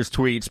Woj's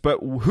tweets, but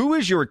who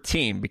is your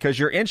team? Because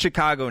you're in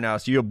Chicago now,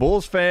 so you a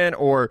Bulls fan,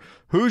 or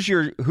who's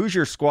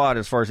your squad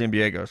as far as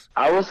NBA goes?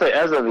 I will say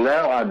as of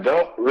now, I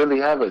don't really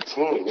have a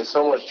team. There's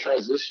so much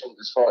transition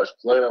as far as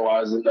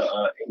player-wise in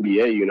the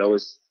NBA. You know,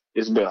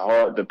 it's been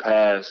hard the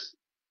past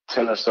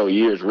 10 or so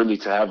years really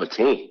to have a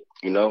team,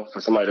 you know,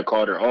 for somebody to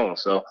call their own.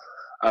 So,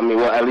 I mean,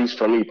 well, at least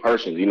for me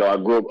personally, you know, I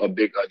grew up a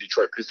big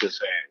Detroit Pistons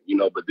fan, you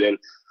know, but then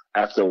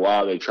after a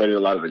while, they traded a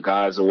lot of the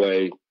guys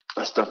away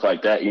and stuff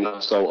like that, you know.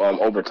 So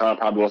over time,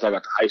 probably once I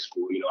got to high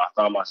school, you know, I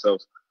found myself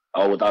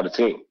without a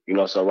team, you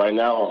know. So right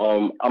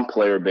now, I'm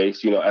player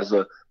based, you know, as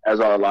are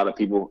a lot of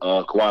people.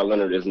 Kawhi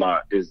Leonard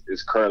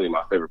is currently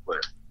my favorite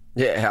player.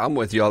 Yeah, I'm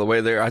with you all the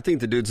way there. I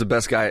think the dude's the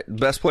best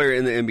player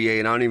in the NBA,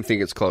 and I don't even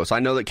think it's close. I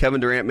know that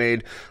Kevin Durant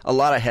made a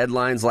lot of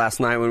headlines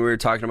last night when we were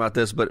talking about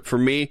this, but for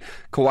me,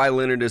 Kawhi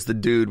Leonard is the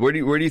dude. Where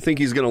do you think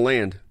he's going to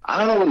land?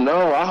 I don't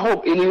know. I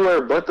hope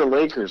anywhere but the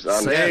Lakers.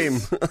 Same.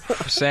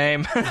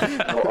 Same.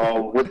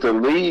 With the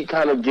league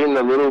kind of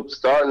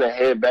starting to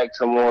head back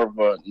to more of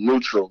a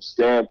neutral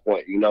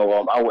standpoint, you know,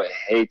 I would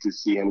hate to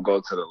see him go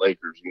to the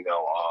Lakers, you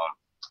know,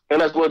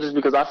 and as well just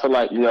because I feel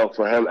like, you know,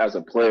 for him as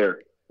a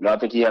player, you know, I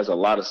think he has a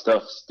lot of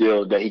stuff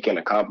still that he can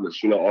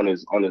accomplish, you know, on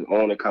his own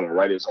and kind of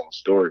write his own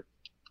story.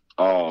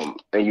 And,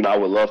 you know, I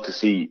would love to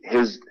see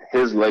his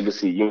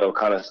legacy, you know,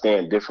 kind of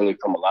stand differently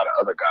from a lot of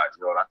other guys,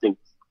 you know, and I think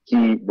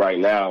he right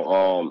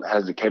now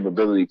has the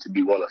capability to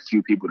be one of the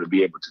few people to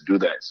be able to do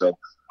that. So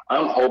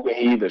I'm hoping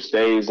he either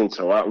stays in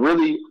Toronto,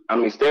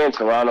 stay in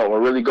Toronto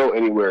or really go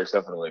anywhere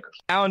except for the Lakers.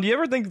 Alan, do you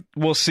ever think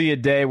we'll see a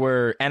day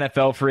where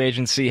NFL free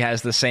agency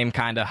has the same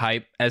kind of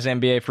hype as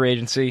NBA free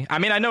agency? I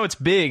mean, I know it's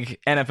big,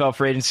 NFL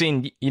free agency,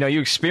 and, you know,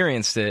 you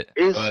experienced it.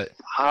 It's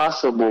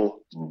possible,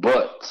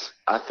 but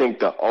I think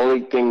the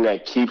only thing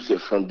that keeps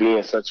it from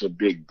being such a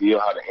big deal,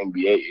 how the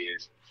NBA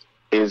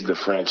is the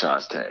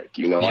franchise tag.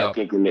 You know, yep. I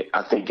think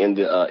in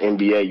the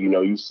NBA, you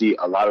know, you see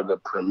a lot of the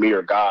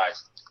premier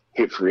guys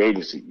hit free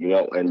agency, you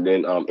know, and then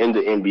in the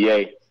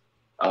NBA,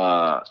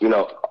 you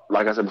know,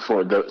 like I said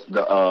before,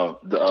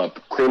 the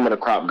cream of the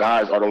crop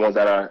guys are the ones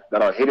that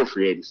are hitting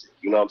free agency.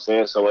 You know what I'm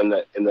saying? So in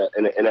the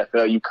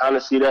NFL, you kind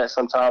of see that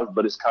sometimes,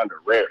 but it's kind of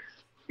rare,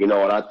 you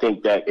know. And I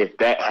think that if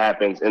that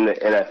happens in the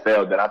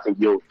NFL, then I think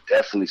you'll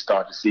definitely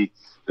start to see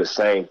the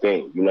same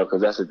thing, you know,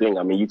 because that's the thing.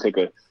 I mean, you take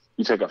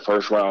a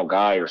first round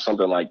guy or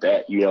something like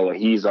that, you know, and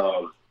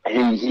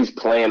he's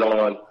playing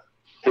on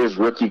his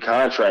rookie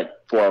contract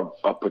for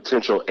a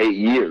potential 8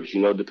 years,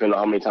 you know, depending on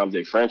how many times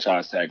they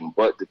franchise tag him.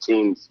 But the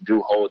teams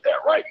do hold that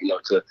right, you know,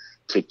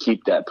 to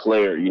keep that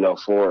player, you know,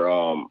 for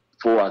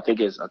I think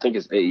it's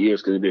 8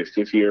 years because it'd be a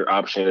 5th year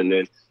option and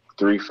then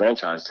 3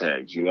 franchise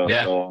tags, you know.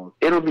 Yeah. So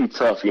it'll be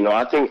tough, you know.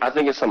 I think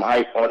it's some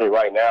hype on it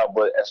right now,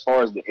 but as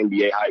far as the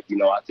NBA hype, you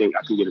know, I think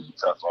it'll be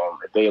tough.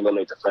 If they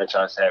eliminate the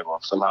franchise tag or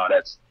if somehow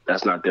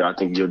that's not there, I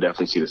think you'll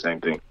definitely see the same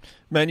thing.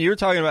 Man, you were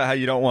talking about how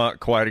you don't want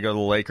Kawhi to go to the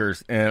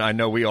Lakers, and I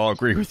know we all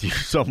agree with you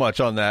so much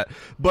on that.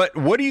 But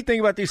what do you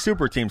think about these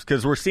super teams?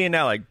 Because we're seeing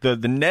now, like, the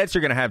Nets are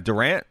going to have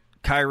Durant,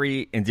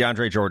 Kyrie, and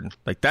DeAndre Jordan.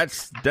 Like,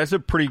 that's a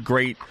pretty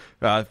great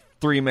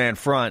 3-man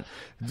front.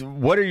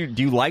 Do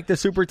you like the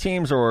super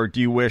teams, or do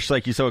you wish,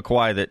 like you saw with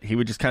Kawhi, that he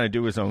would just kind of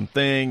do his own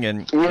thing?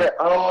 And yeah,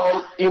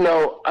 you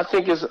know, I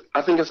think it's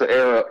an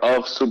era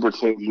of super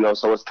teams, you know,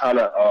 so it's kind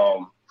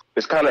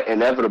of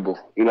inevitable,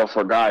 you know,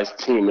 for guys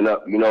teaming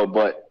up, you know,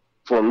 but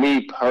for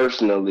me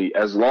personally,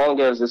 as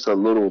long as it's a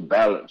little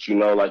balanced, you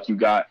know, like you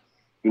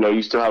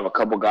still have a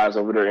couple guys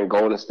over there in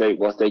Golden State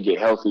once they get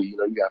healthy. You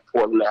know, you have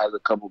Portland that has a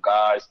couple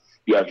guys.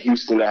 You have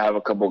Houston that have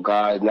a couple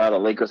guys. Now the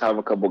Lakers have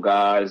a couple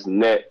guys.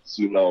 Nets,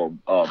 you know,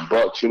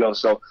 Bucks, you know.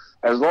 So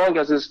as long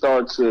as it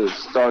starting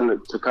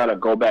to kind of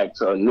go back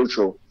to a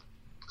neutral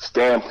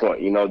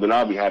standpoint, you know, then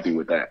I'll be happy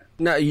with that.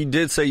 Now, you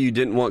did say you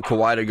didn't want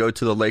Kawhi to go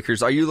to the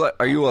Lakers. Are you a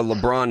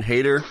LeBron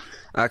hater?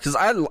 Because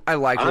I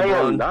like LeBron. I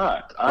am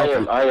not. I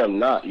am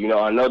not. You know,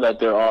 I know that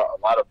there are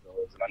a lot of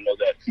those, and I know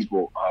that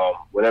people,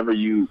 whenever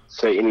you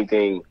say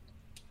anything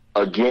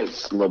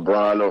against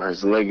LeBron or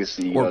his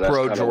legacy, you or know, that's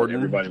pro kind Jordan,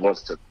 of what everybody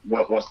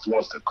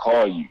wants to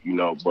call you. You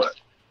know, but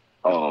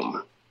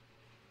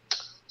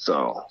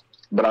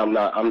but I'm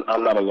not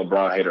a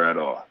LeBron hater at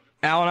all.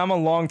 Alan, I'm a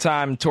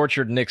longtime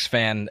tortured Knicks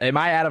fan. Am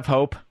I out of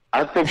hope?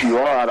 I think you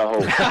are out of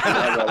hope.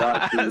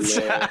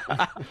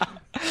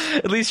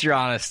 At least you're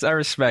honest. I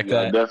respect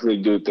that. I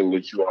definitely do think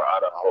that you are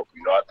out of hope.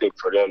 You know, I think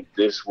for them,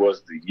 this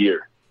was the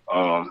year.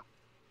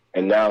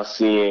 And now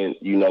seeing,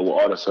 you know, with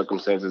all the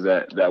circumstances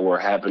that were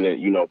happening,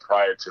 you know,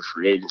 prior to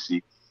free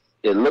agency,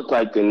 it looked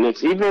like the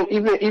Knicks, even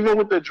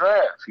with the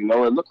draft, you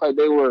know, it looked like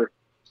they were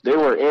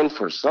in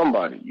for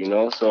somebody, you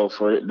know. So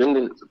for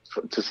them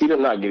to see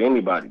them not get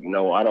anybody, you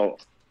know, I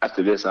don't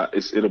after this,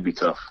 it'll be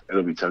tough.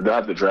 It'll be tough. They'll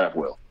have to draft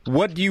well.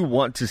 What do you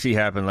want to see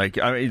happen? Like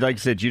you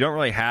said, you don't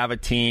really have a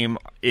team.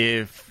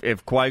 If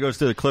Kawhi goes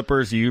to the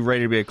Clippers, are you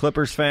ready to be a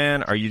Clippers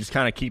fan? Or are you just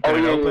kind of keeping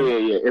it open?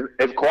 Yeah.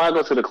 If Kawhi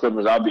goes to the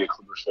Clippers, I'll be a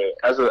Clippers fan.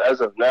 As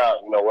of now,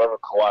 wherever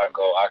Kawhi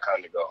go, I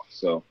kind of go.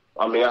 So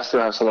I mean, I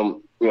still have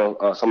some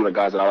of the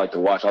guys that I like to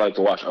watch. I like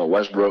to watch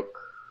Westbrook.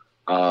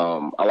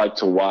 I like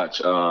to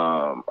watch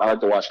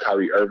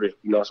Kyrie Irving.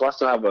 So I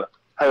still have a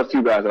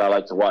few guys that I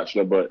like to watch.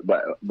 But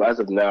as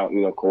of now,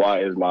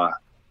 Kawhi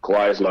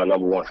is my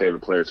number one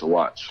favorite player to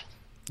watch.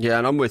 Yeah,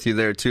 and I'm with you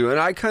there too. And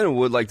I kind of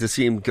would like to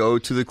see him go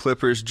to the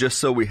Clippers just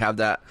so we have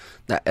that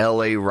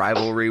LA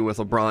rivalry with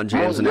LeBron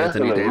James and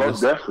Anthony Davis.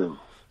 Most definitely.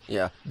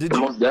 Yeah.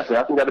 Most definitely.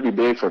 I think that'd be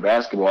big for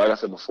basketball. Like I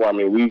said before, I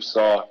mean, we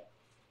saw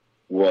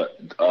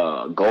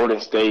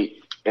Golden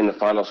State in the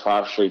finals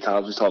 5 straight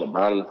times. We saw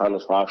LeBron in the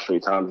finals 5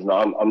 straight times.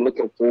 I'm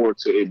looking forward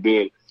to it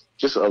being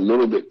just a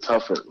little bit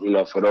tougher,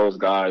 for those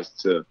guys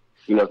to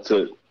get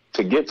to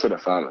the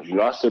finals.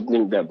 I still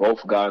think that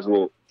both guys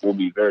will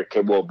be very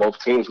capable. Both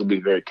teams will be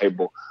very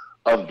capable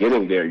of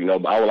getting there,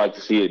 but I would like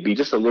to see it be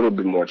just a little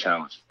bit more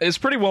challenging. It's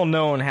pretty well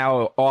known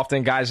how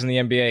often guys in the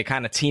NBA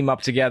kind of team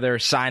up together,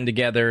 sign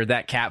together.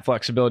 That cap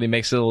flexibility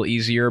makes it a little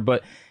easier.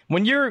 But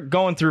when you're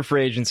going through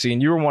free agency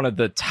and you were one of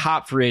the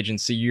top free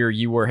agents the year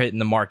you were hitting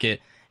the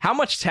market, how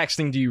much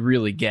texting do you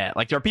really get?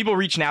 Like, are people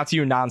reaching out to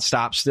you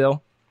nonstop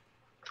still?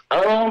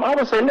 I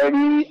would say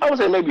maybe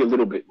a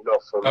little bit,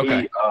 for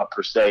me,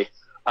 per se.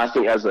 I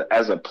think as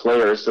a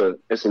player, it's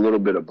a little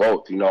bit of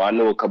both. I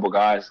knew a couple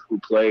guys who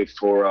played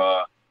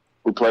for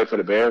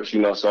the Bears.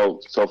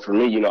 So for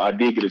me, I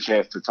did get a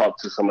chance to talk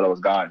to some of those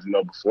guys,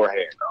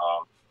 beforehand.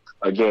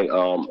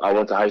 I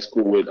went to high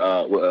school with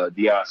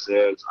Deion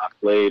Sims. I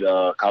played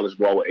college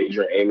ball with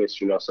Adrian Amos.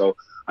 So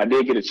I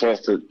did get a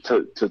chance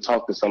to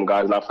talk to some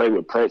guys, and I played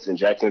with Prince in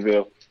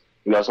Jacksonville.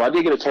 So I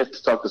did get a chance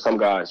to talk to some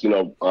guys,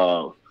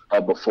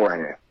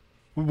 beforehand.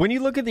 When you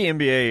look at the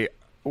NBA,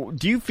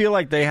 do you feel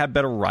like they have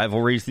better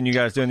rivalries than you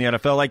guys do in the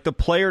NFL? Like the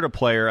player to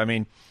player, I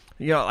mean,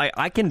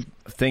 I can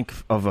think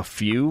of a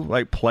few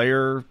like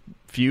player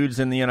feuds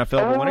in the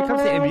NFL, but when it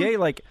comes to NBA,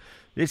 like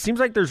it seems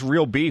like there's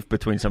real beef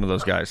between some of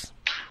those guys.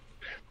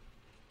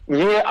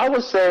 Yeah, I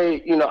would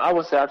say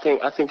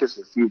I think it's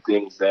a few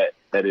things that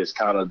is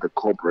kind of the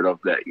culprit of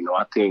that.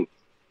 I think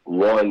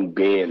one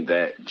being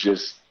that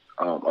just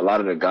a lot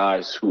of the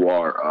guys who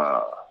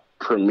are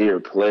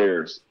premier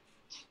players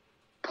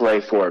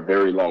play for a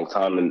very long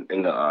time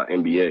in the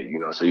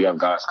NBA. So you have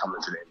guys coming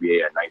to the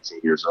NBA at 19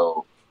 years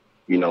old,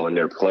 and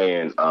they're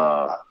playing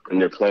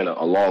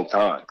a long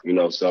time.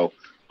 So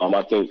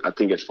I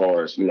think as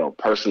far as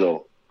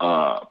personal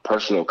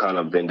kind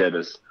of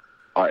vendettas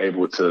are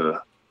able to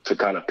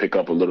kind of pick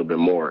up a little bit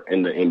more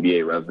in the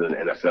NBA rather than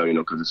the NFL,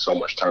 because there's so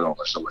much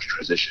turnover, so much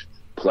transition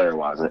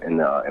player-wise in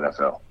the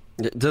NFL.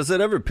 Does it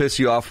ever piss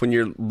you off when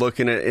you're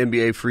looking at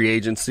NBA free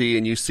agency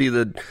and you see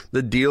the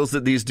deals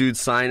that these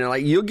dudes sign? And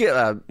like you'll get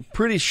a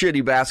pretty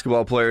shitty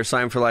basketball player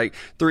signed for like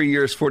 3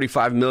 years,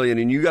 $45 million,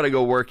 and you got to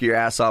go work your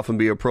ass off and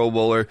be a Pro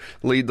Bowler,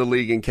 lead the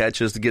league in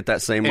catches to get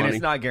that same money. And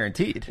it's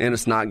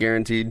not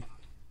guaranteed.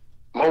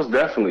 Most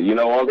definitely,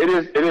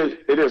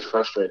 it is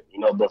frustrating,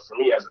 but for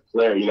me as a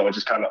player,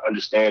 just kind of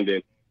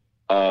understanding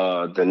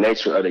the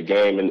nature of the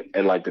game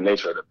and like the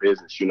nature of the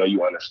business,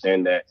 you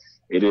understand that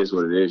it is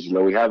what it is.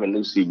 We have a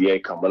new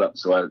CBA coming up,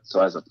 so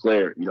as a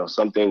player,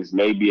 some things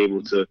may be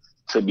able to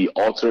be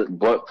altered,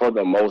 but for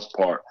the most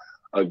part,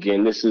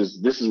 again, this is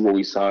what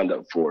we signed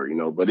up for,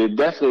 but it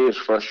definitely is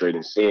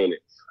frustrating seeing it,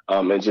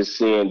 and just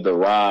seeing the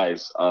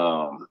rise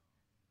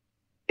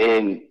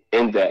in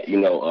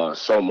that,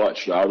 so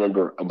much. I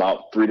remember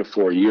about 3 to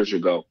 4 years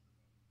ago,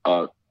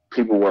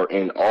 people were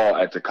in awe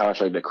at the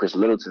contract that Chris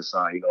Middleton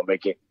signed,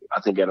 making,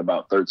 I think, at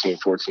about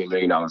 $13-14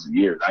 million a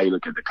year. Now you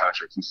look at the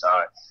contract he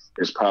signed,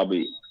 it's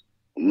probably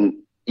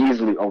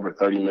easily over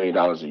 $30 million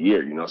a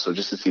year, so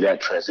just to see that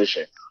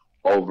transition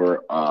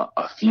over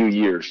a few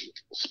years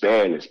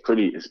span is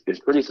pretty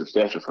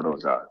substantial for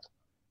those guys.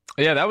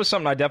 Yeah, that was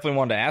something I definitely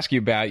wanted to ask you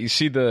about. You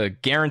see the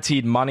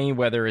guaranteed money,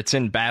 whether it's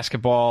in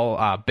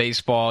basketball,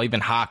 baseball, even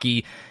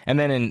hockey, and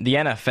then in the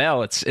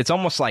NFL, it's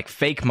almost like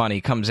fake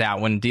money comes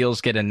out when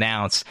deals get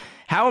announced.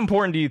 How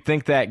important do you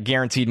think that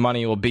guaranteed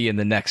money will be in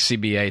the next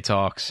CBA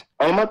talks?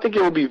 I think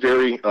it will be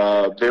very,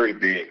 very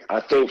big. I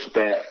think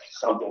that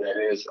something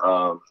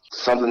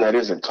that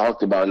isn't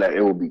talked about and that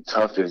it will be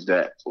tough is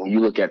that when you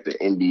look at the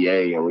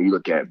NBA and when you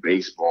look at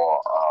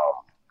baseball,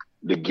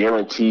 the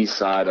guarantee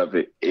side of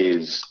it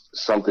is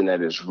something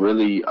that is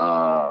really,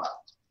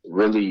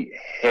 really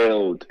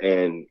held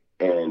and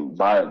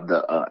by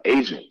the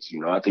agents.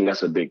 I think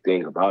that's a big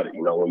thing about it.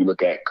 When you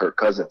look at Kirk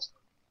Cousins,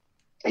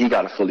 he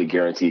got a fully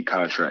guaranteed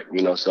contract.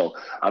 So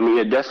I mean,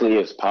 it definitely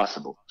is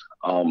possible.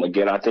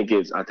 Again, I think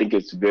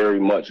it's very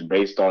much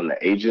based on the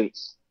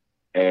agents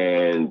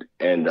and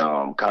kind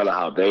of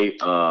how they.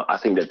 I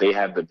think that they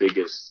have the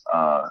biggest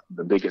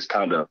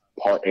kind of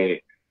part in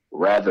it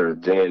rather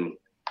than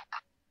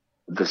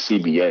the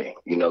CBA,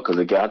 because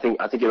again,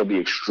 I think it'll be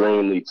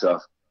extremely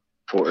tough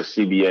for a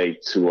CBA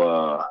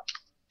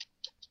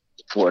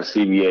for a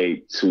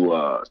CBA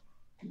to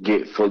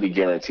get fully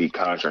guaranteed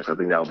contracts. I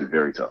think that would be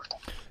very tough.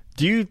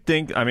 Do you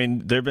think, I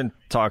mean, there have been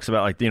talks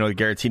about, the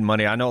guaranteed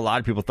money. I know a lot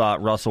of people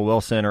thought Russell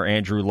Wilson or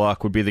Andrew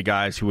Luck would be the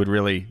guys who would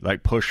really,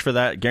 push for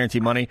that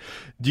guaranteed money.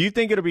 Do you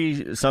think it'll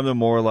be something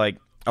more like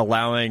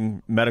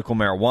allowing medical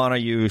marijuana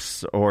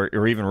use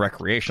or even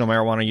recreational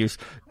marijuana use?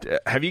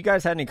 Have you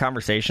guys had any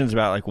conversations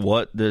about,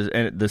 what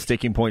the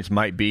sticking points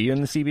might be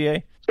in the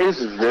CBA?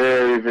 It's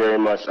very, very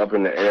much up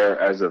in the air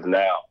as of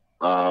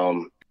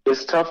now.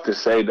 It's tough to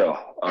say, though.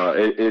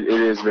 It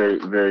is very,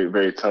 very,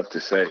 very tough to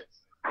say.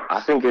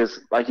 I think it's,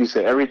 like you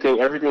said, everything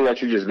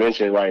that you just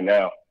mentioned right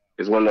now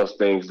is one of those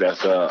things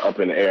that's up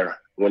in the air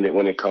when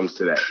it comes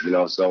to that,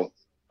 So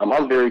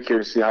I'm very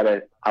curious to see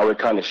how it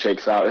kind of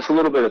shakes out. It's a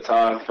little bit of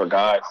time for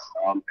guys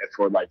and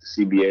for the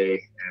CBA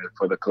and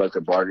for the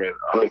collective bargain,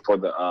 for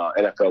the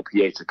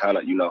NFLPA to kind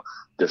of,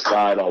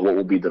 decide on what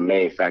will be the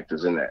main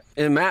factors in that.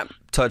 And Matt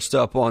touched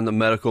up on the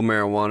medical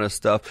marijuana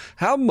stuff.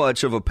 How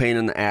much of a pain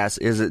in the ass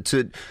is it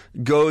to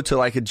go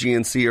to a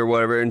GNC or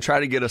whatever and try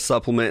to get a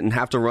supplement and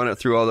have to run it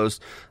through all those,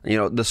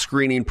 the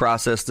screening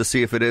process to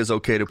see if it is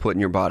okay to put in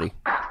your body?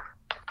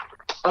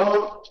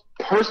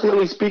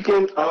 Personally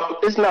speaking,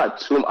 it's not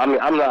too. I mean,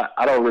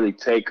 I don't really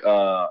take.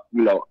 I'm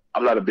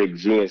not a big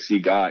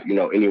GNC guy.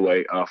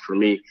 Anyway, for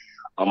me,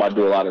 I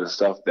do a lot of the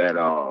stuff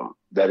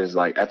that is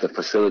at the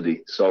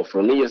facility. So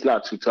for me, it's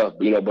not too tough.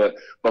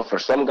 But for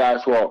some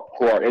guys who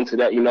are into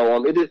that,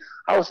 it is.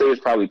 I would say it's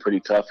probably pretty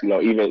tough.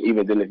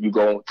 Even then, if you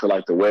go to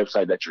the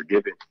website that you're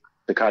given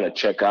to kind of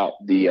check out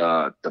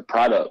the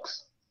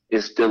products,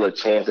 it's still a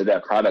chance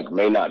that product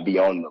may not be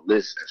on the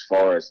list as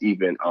far as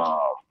even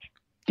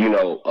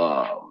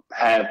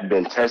have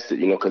been tested,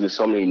 because there's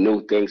so many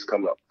new things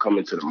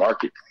coming to the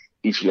market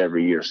each and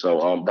every year.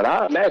 So, but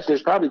I imagine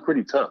it's probably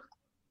pretty tough.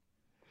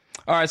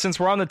 All right, since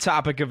we're on the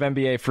topic of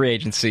NBA free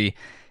agency,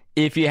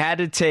 if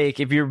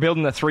you're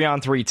building a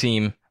 3-on-3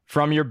 team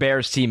from your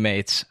Bears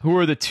teammates, who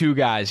are the two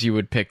guys you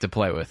would pick to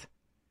play with?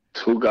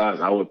 Two guys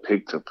I would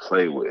pick to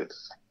play with.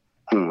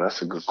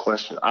 That's a good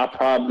question. I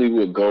probably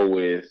would go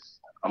with.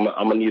 I'm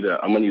gonna need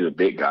a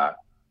big guy,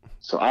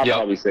 so I'll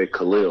probably say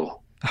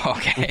Khalil.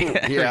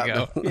 Okay, there you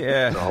go.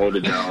 Yeah, to hold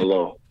it down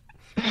low.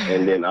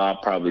 And then I'll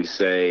probably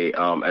say,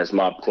 as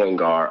my point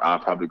guard, I'll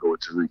probably go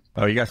with Tariq.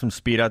 Oh, you got some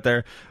speed out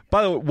there.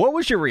 By the way, what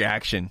was your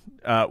reaction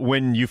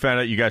when you found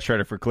out you got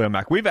traded for Khalil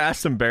Mack? We've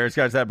asked some Bears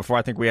guys that before.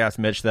 I think we asked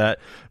Mitch that.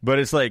 But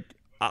it's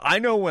I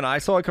know when I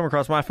saw it come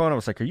across my phone, I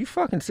was like, are you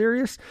fucking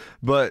serious?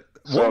 But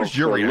what was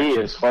your reaction? For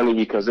me, it's funny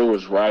because it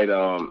was right,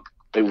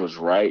 during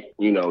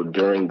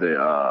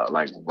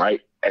the,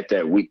 right at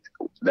that week.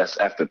 That's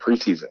after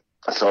preseason.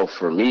 So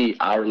for me,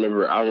 I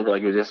remember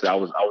like it was yesterday. I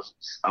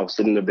was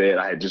sitting in the bed.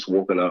 I had just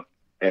woken up,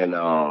 and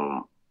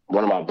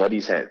one of my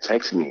buddies had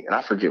texted me, and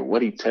I forget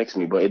what he texted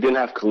me, but it didn't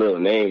have Khalil's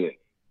name in it.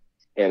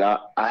 And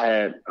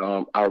I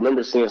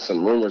remember seeing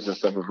some rumors and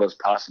stuff of us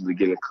possibly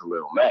getting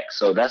Khalil Mack.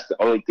 So that's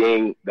the only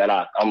thing that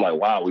I'm like,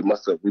 wow, we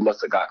must have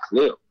got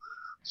Khalil.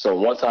 So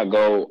once I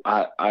go,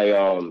 I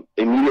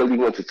immediately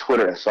went to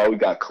Twitter and saw we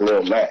got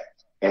Khalil Mack.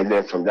 And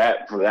then from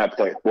that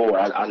point forward,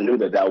 I knew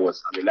that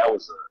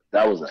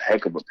was a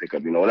heck of a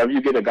pickup. Whenever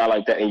you get a guy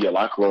like that in your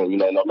locker room,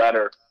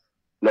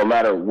 no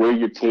matter where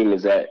your team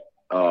is at,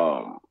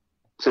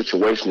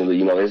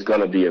 situationally, it's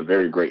going to be a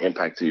very great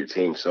impact to your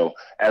team. So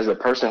as a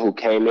person who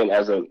came in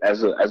as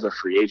a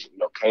free agent,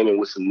 came in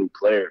with some new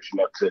players,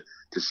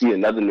 to see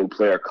another new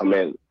player come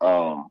in,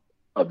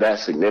 of that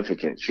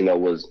significance,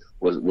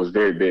 was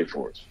very big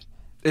for us.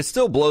 It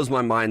still blows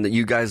my mind that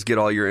you guys get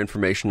all your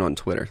information on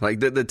Twitter.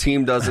 The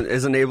team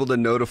isn't able to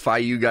notify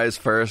you guys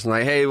first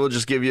and hey, we'll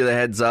just give you the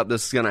heads up.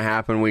 This is going to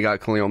happen. We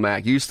got Khalil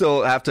Mack. You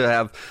still have to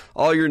have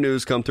all your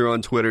news come through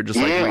on Twitter, just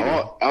like we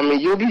do. I mean,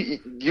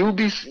 you'll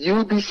be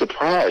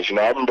surprised.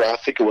 I remember. I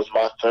think it was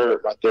my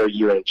third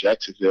year in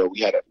Jacksonville. We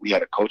had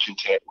a coaching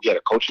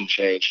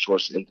change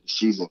towards the end of the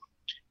season.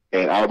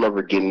 And I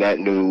remember getting that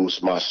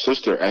news. My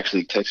sister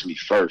actually texted me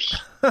first.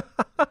 We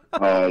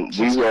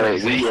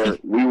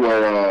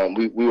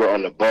were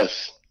on the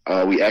bus.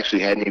 We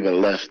actually hadn't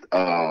even left.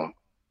 I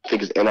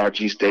think it's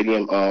NRG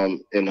Stadium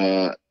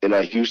in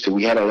Houston.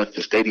 We hadn't left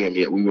the stadium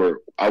yet.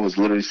 I was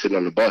literally sitting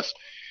on the bus,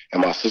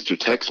 and my sister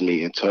texted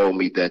me and told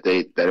me that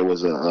it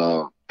was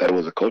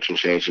a coaching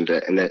change and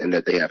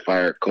that they had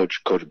fired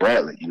Coach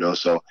Bradley.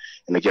 So,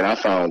 and again, I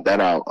found that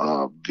out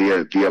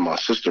via my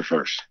sister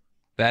first.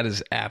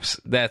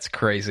 That's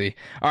crazy.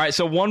 All right,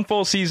 so one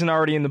full season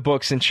already in the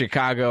books in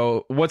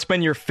Chicago. What's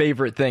been your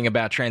favorite thing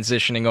about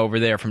transitioning over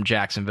there from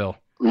Jacksonville?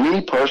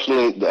 Me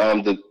personally,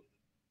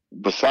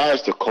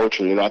 besides the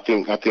culture, I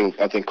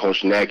think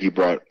Coach Nagy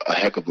brought a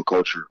heck of a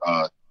culture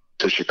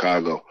to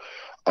Chicago.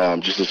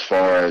 Just as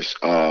far as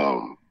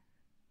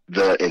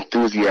the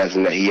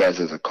enthusiasm that he has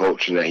as a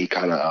coach, and that he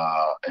kind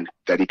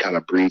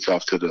of breathes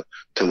off to the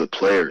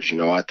players.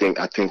 I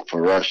think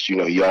for us,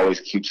 he always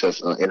keeps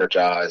us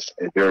energized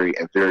and very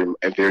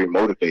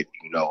motivated.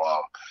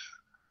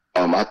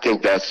 I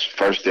think that's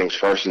first things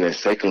first, and then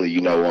secondly,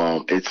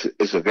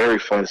 it's a very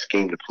fun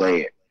scheme to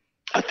play in.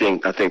 I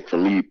think for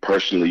me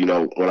personally, you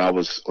know, when I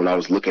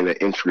was looking at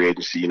in free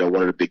agency, you know,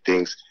 one of the big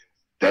things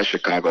that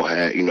Chicago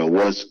had, you know,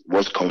 was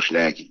Coach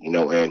Nagy, you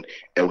know, and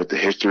with the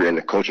history and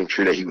the coaching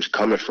tree that he was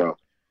coming from,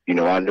 you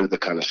know, I knew the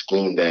kind of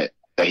scheme that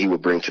he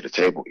would bring to the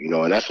table, you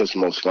know, and that's what's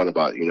most fun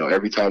about it. You know,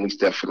 every time we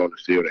step foot on the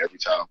field, every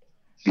time,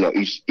 you know,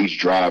 each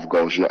drive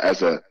goes, you know,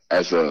 as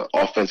a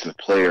offensive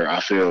player, I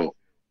feel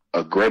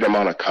a great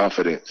amount of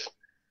confidence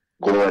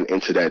going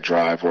into that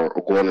drive or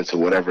going into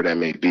whatever that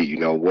may be, you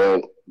know,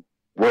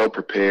 well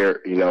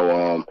prepared, you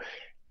know,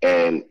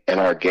 and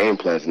our game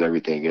plans and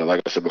everything. You know,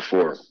 like I said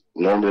before,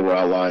 normally when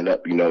I line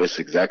up, you know, it's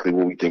exactly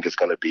what we think it's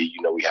going to be.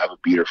 You know, we have a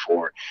beater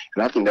for it.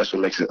 And I think that's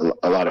what makes it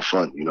a lot of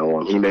fun. You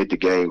know, he made the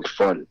game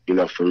fun, you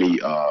know, for me,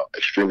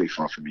 extremely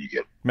fun for me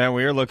again. Man,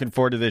 we are looking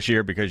forward to this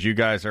year because you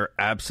guys are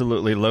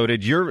absolutely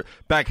loaded. You're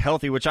back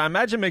healthy, which I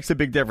imagine makes a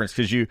big difference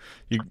because you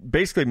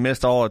basically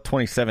missed all of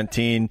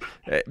 2017.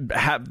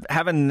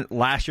 Having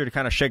last year to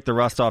kind of shake the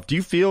rust off, do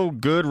you feel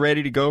good,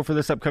 ready to go for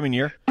this upcoming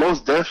year?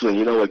 Most definitely.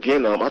 You know,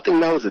 again, I think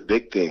that was a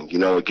big thing. You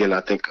know, again, I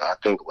think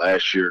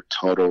last year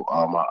total,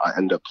 I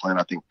ended up playing,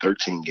 I think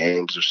 13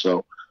 games or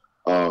so.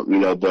 You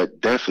know, but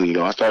definitely, you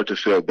know, I started to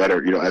feel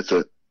better, you know,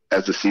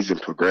 as the season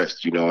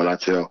progressed, you know, and I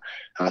tell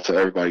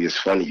everybody it's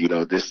funny, you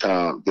know, this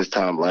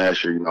time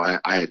last year, you know,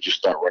 I had just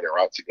started running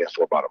routes again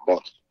for about a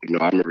month. You know,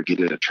 I remember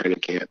getting in a training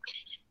camp,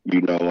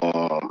 you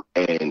know,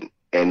 and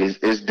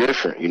it's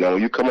different, you know,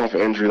 you come off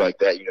an injury like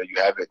that, you know, you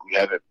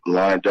haven't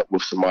lined up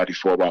with somebody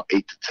for about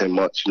 8 to 10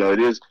 months. You know,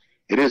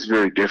 it is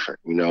very different,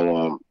 you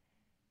know,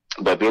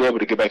 but being able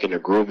to get back in the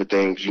groove of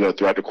things, you know,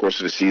 throughout the course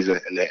of the season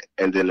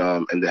and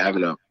then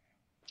having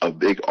a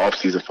big off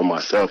season for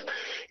myself,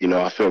 you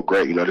know, I feel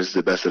great. You know, this is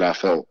the best that I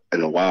felt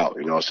in a while,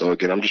 you know. So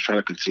again, I'm just trying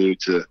to continue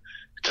to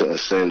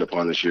ascend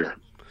upon this year.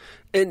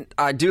 And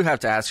I do have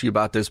to ask you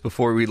about this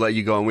before we let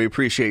you go, and we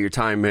appreciate your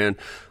time, man.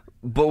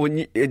 But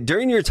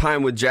during your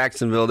time with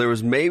Jacksonville, there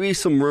was maybe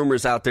some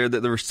rumors out there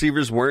that the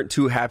receivers weren't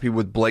too happy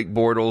with Blake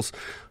Bortles.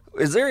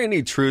 Is there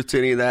any truth to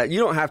any of that? You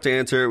don't have to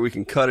answer it. We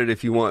can cut it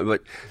if you want.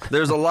 But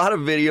there's a lot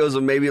of videos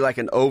of maybe like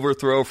an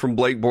overthrow from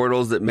Blake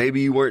Bortles that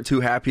maybe you weren't too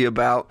happy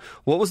about.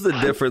 What was the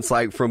difference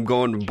like from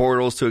going to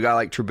Bortles to a guy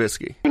like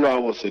Trubisky? You know, I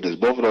will say this: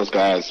 both of those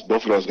guys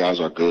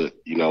are good.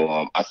 You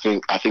know, I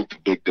think the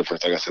big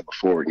difference, like I said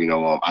before, you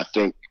know, I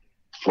think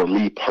for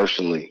me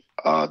personally,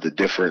 the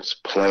difference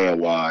plan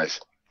wise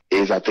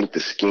is I think the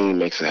scheme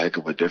makes a heck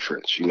of a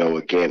difference. You know,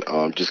 again,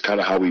 just kind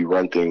of how we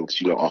run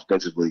things, you know,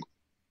 offensively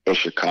in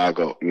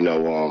Chicago, you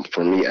know,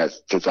 for me,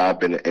 since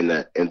I've been in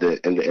the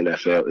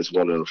NFL, is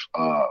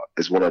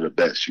one of the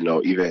best. You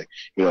know, even,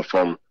 you know,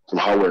 from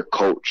how we're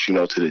coached, you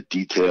know, to the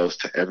details,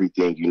 to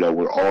everything. You know,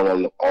 we're all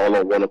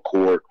on one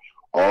accord,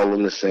 all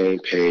on the same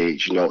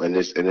page. You know, and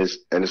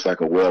it's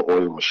like a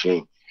well-oiled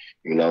machine.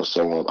 You know,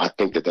 so I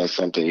think that's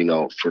something, you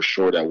know, for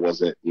sure that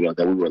wasn't, you know,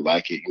 that we were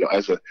lacking. You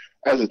know,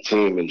 as a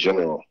team in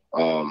general.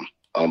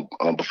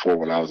 Before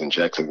when I was in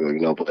Jacksonville,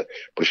 you know, but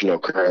you know,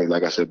 currently,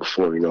 like I said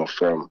before, you know,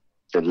 from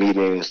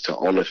meetings to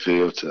on the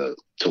field to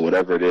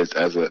whatever it is,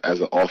 as an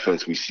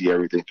offense, we see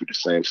everything through the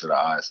same set of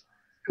eyes,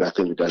 and I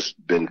think that's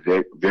been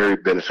very, very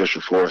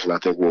beneficial for us, and I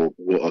think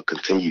we'll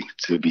continue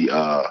to be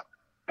a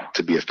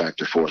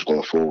factor for us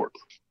going forward.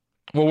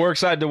 Well, we're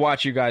excited to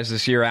watch you guys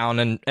this year,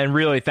 Alan, and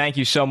really thank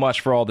you so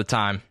much for all the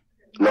time.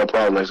 No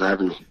problem. Thanks for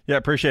having me. Yeah,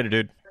 appreciate it,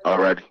 dude. All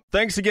right.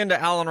 Thanks again to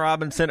Allen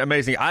Robinson.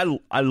 Amazing.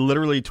 I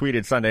literally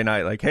tweeted Sunday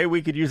night, like, hey,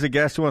 we could use a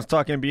guest who wants to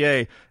talk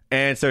NBA.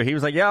 And so he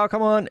was like, yeah, I'll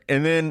come on.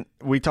 And then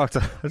we talked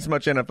as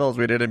much NFL as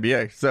we did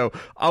NBA. So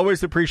I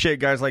always appreciate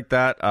guys like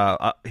that.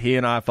 He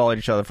and I followed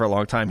each other for a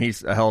long time.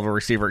 He's a hell of a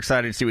receiver.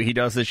 Excited to see what he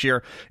does this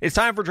year. It's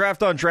time for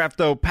Draft on Draft,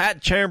 though.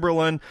 Pat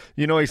Chamberlain,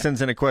 you know he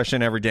sends in a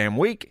question every damn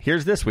week.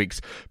 Here's this week's.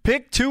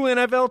 Pick 2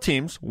 NFL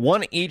teams,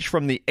 one each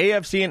from the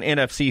AFC and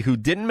NFC, who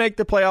didn't make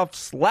the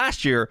playoffs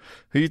last year,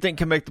 who you think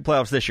can make the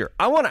playoffs this year.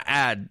 I want to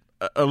add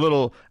a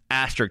little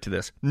asterisk to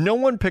this. No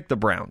one picked the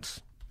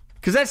Browns.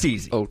 Because that's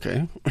easy.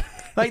 Okay.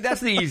 Like,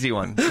 that's the easy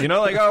one. You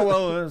know, like, oh,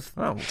 well,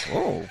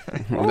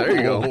 there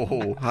you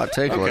go. Hot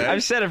takeaway. Okay.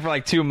 I've said it for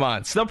like 2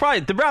 months. The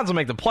Browns will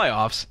make the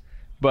playoffs,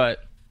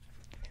 but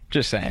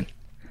just saying.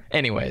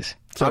 Anyways.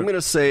 So I'm going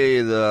to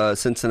say the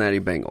Cincinnati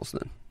Bengals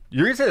then.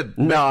 You're going to say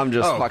no, I'm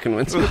just fucking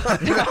with you.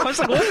 I was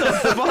like,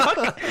 what the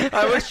fuck?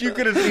 I wish you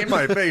could have seen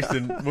my face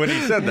when he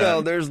said that.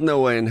 No, there's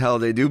no way in hell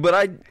they do.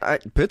 But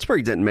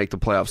Pittsburgh didn't make the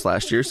playoffs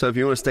last year, so if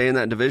you want to stay in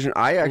that division,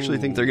 I actually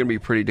think they're going to be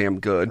pretty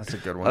damn good. That's a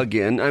good one.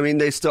 Again, I mean,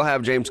 they still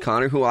have James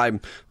Conner, who I'm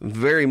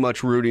very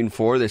much rooting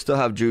for. They still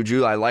have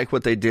Juju. I like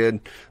what they did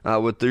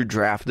with their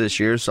draft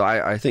this year, so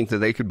I think that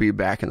they could be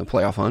back in the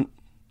playoff hunt,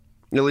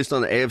 at least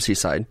on the AFC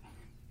side.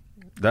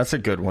 That's a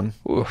good one.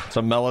 Ooh.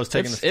 So Melo's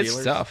taking the Steelers.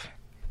 It's tough.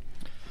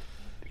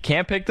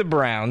 Can't pick the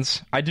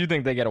Browns. I do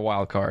think they get a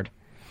wild card.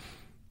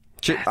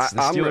 The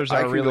Steelers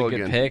are a really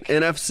good pick.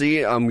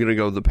 NFC, I'm going to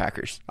go the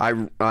Packers. I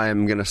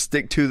am going to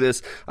stick to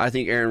this. I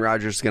think Aaron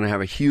Rodgers is going to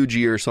have a huge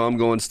year, so I'm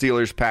going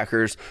Steelers,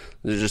 Packers.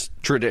 They're just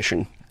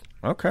tradition.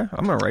 Okay,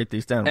 I'm going to write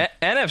these down.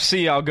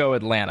 NFC, I'll go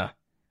Atlanta.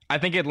 I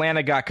think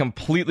Atlanta got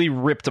completely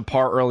ripped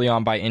apart early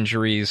on by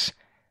injuries.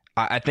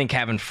 I think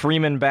having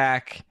Freeman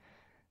back,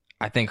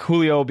 I think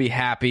Julio will be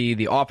happy.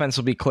 The offense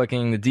will be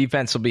clicking. The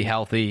defense will be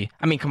healthy.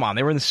 I mean, come on.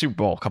 They were in the Super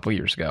Bowl a couple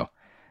years ago.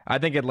 I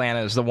think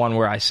Atlanta is the one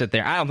where I sit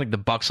there. I don't think the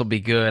Bucs will be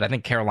good. I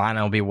think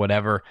Carolina will be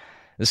whatever.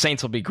 The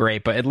Saints will be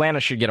great, but Atlanta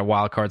should get a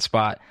wild card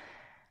spot.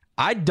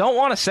 I don't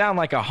want to sound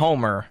like a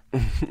homer,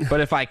 but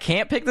if I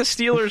can't pick the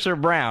Steelers or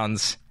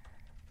Browns,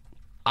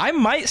 I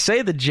might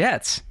say the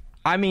Jets.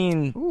 I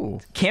mean,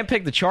 can't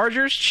pick the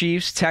Chargers,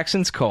 Chiefs,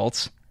 Texans,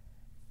 Colts,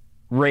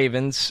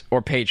 Ravens,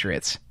 or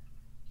Patriots.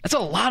 That's a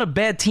lot of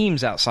bad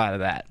teams outside of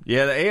that.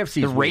 Yeah, the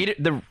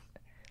AFC.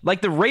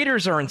 The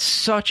Raiders are in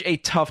such a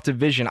tough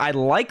division. I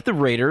like the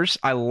Raiders.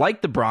 I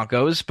like the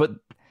Broncos, but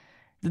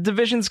the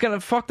division's going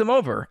to fuck them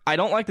over. I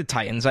don't like the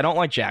Titans. I don't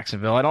like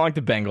Jacksonville. I don't like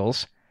the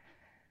Bengals.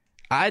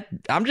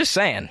 I'm just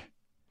saying.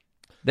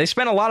 They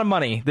spent a lot of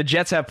money. The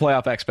Jets have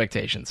playoff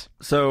expectations.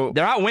 So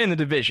they're not winning the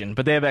division,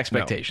 but they have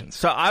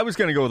expectations. No. So I was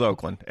going to go with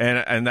Oakland,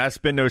 and that's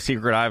been no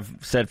secret. I've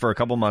said for a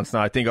couple months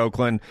now, I think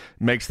Oakland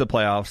makes the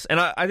playoffs, and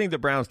I think the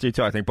Browns do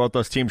too. I think both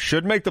those teams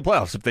should make the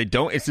playoffs. If they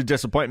don't, it's a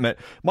disappointment.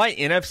 My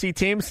NFC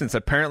team, since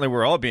apparently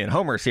we're all being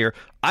homers here,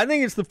 I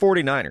think it's the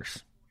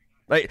 49ers.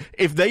 Like,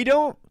 if they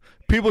don't,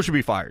 people should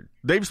be fired.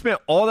 They've spent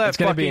all that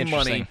fucking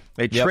money.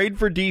 They trade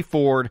for Dee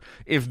Ford.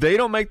 If they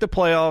don't make the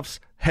playoffs,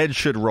 heads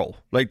should roll.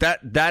 Like,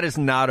 that is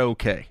not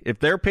okay. If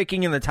they're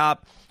picking in the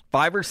top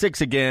 5 or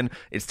 6 again,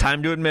 it's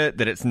time to admit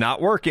that it's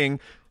not working.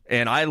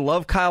 And I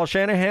love Kyle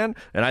Shanahan,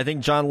 and I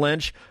think John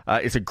Lynch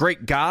is a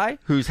great guy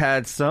who's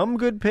had some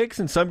good picks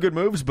and some good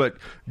moves, but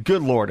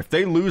good Lord, if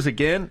they lose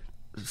again,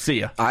 see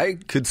ya. I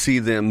could see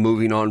them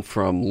moving on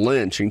from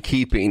Lynch and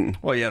keeping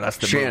that's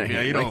the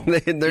Shanahan.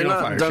 Move. Yeah, they're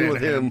not done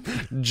with him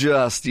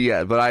just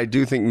yet, but I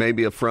do think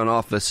maybe a front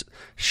office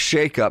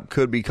shakeup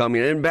could be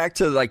coming. And back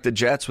to like the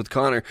Jets with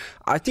Connor,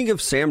 I think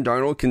if Sam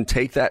Darnold can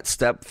take that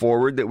step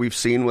forward that we've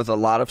seen with a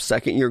lot of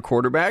second-year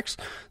quarterbacks,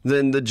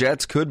 then the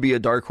Jets could be a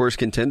dark horse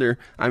contender.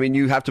 I mean,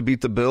 you have to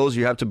beat the Bills,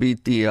 you have to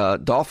beat the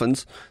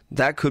Dolphins.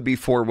 That could be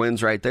 4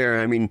 wins right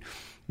there. I mean,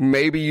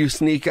 maybe you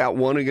sneak out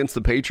one against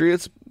the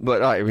Patriots,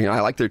 but I mean,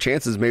 I like their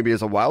chances maybe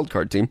as a wild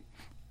card team.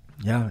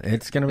 Yeah,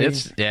 it's going to be...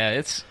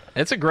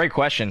 It's a great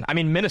question. I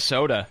mean,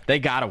 Minnesota, they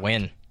got to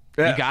win.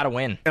 Yeah. You got to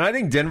win. And I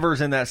think Denver's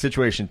in that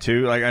situation,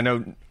 too. Like, I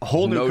know,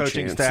 whole new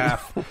coaching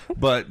staff,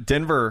 but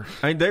Denver...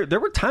 I mean, there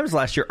were times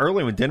last year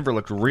early when Denver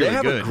looked really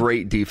good. They have a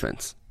great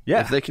defense.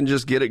 Yeah. If they can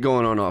just get it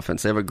going on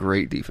offense, they have a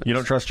great defense. You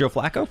don't trust Joe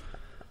Flacco?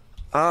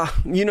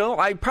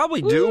 I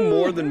probably do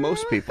more than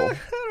most people.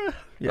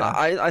 Yeah.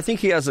 I think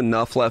he has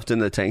enough left in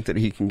the tank that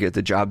he can get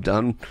the job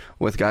done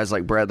with guys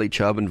like Bradley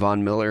Chubb and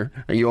Von Miller.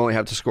 You only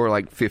have to score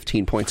like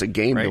 15 points a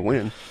game to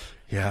win.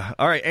 Yeah.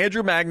 All right,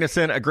 Andrew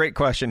Magnuson, a great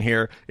question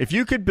here. If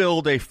you could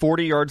build a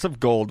 40 yards of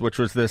gold, which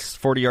was this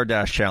 40-yard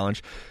dash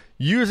challenge,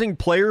 using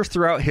players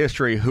throughout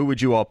history, who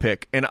would you all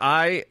pick? And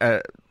I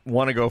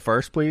want to go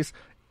first, please.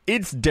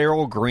 It's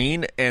Darrell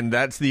Green, and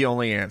that's the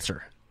only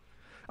answer.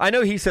 I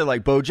know he said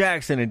like Bo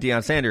Jackson and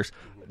Deion Sanders.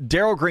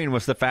 Darrell Green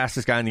was the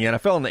fastest guy in the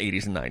NFL in the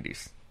 80s and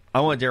 90s. I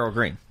want Darrell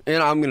Green.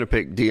 And I'm going to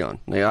pick Deion.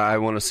 Yeah, I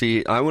want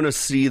to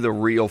see the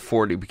real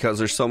 40 because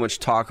there's so much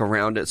talk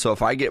around it. So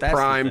if I get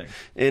Prime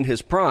in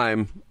his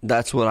prime,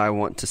 that's what I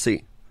want to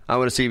see. I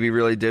want to see if he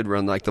really did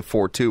run like the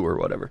 4.2 or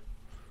whatever.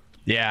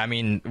 Yeah, I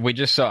mean, we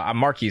just saw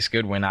Marquise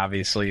Goodwin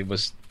obviously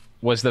was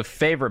the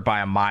favorite by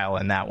a mile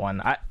in that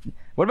one.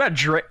 What about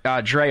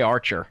Dre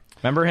Archer?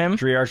 Remember him?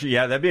 Dre Archer,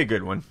 yeah, that'd be a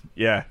good one.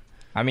 Yeah.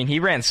 I mean, he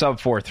ran sub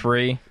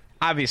 4.3.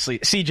 Obviously,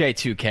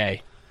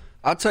 CJ2K.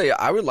 I'll tell you,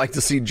 I would like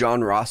to see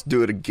John Ross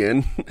do it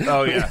again.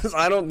 Oh, yeah.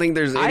 I don't think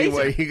there's any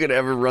way he could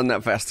ever run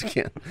that fast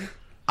again.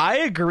 I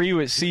agree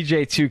with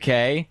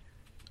CJ2K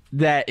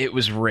that it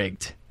was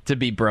rigged to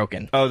be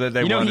broken. Oh, that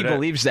they he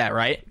believes that,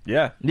 right?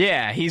 Yeah.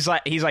 Yeah, he's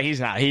not. He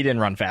didn't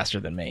run faster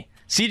than me.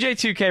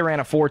 CJ2K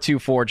ran a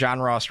 4.24. John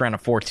Ross ran a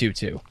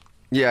 4.22.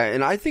 Yeah,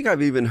 and I think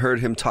I've even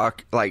heard him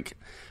talk like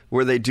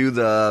where they do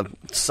the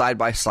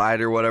side-by-side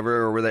or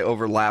whatever, or where they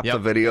overlap the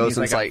videos.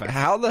 And it's like,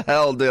 how the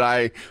hell did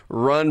I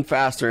run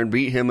faster and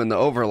beat him in the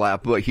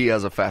overlap, but he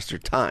has a faster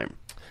time?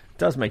 It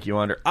does make you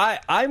wonder.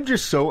 I'm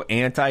just so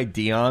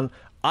anti-Deion.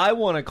 I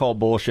want to call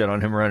bullshit on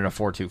him running a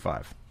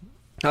 4.25.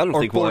 I don't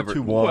think we'll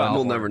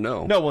never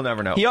know. No, we'll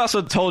never know. He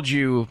also told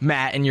you,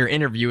 Matt, in your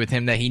interview with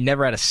him, that he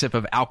never had a sip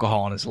of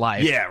alcohol in his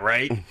life. Yeah,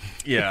 right?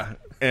 Yeah.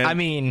 And I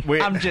mean,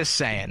 I'm just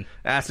saying.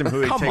 Asked him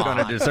who he'd take on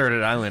a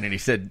deserted island, and he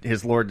said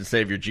his Lord and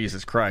Savior,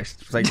 Jesus Christ.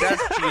 It's like,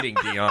 that's cheating,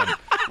 Deion.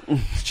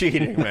 It's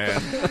cheating,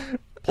 man.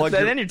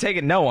 Then you're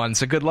taking no one,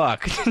 so good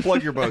luck.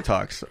 Plug your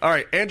Botox. All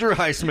right, Andrew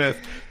Highsmith.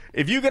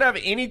 If you could have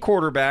any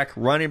quarterback,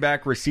 running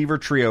back, receiver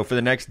trio for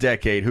the next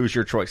decade, who's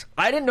your choice?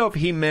 I didn't know if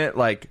he meant,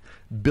 like,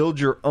 build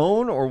your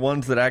own or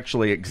ones that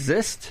actually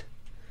exist.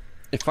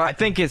 I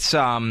think it's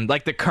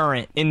like the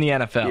current in the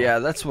NFL. Yeah,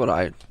 that's what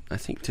I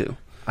think, too.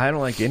 I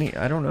don't like any.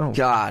 I don't know.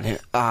 God,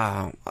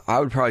 I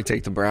would probably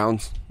take the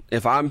Browns.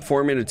 If I'm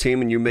forming a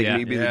team and you make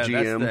me be the GM,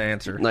 that's the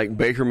answer. Like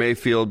Baker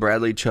Mayfield,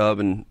 Bradley Chubb,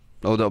 and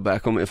Odell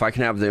Beckham, if I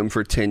can have them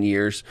for 10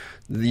 years,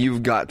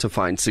 you've got to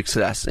find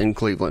success in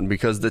Cleveland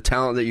because the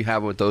talent that you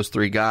have with those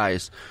three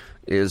guys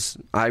is,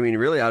 I mean,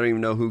 really, I don't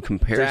even know who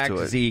compares Dak, to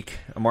it. Zeke,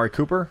 Amari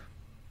Cooper.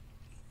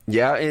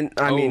 Yeah, and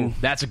I mean,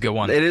 that's a good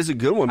one. It is a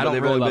good one, but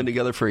they've only been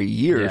together for a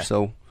year,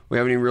 so we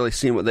haven't even really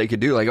seen what they could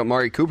do. Like,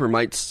 Amari Cooper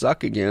might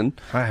suck again,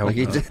 I hope like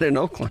he not. did in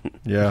Oakland.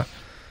 Yeah.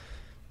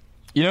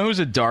 You know who's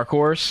a dark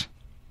horse?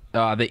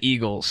 The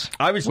Eagles.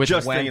 I was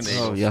just thinking the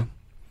Eagles. Oh, yeah.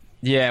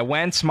 Yeah,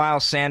 Wentz,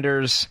 Miles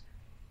Sanders.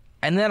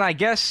 And then I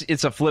guess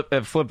it's a flip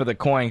of the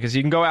coin because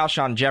you can go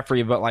Alshon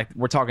Jeffrey, but like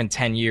we're talking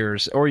 10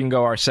 years, or you can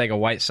go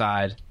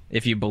Arcega-Whiteside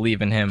if you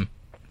believe in him.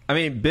 I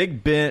mean,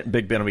 Big Ben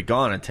will be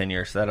gone in 10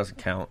 years, so that doesn't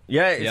count.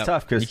 Yeah, it's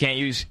tough because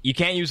you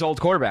can't use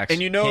old quarterbacks.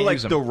 And like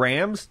the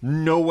Rams,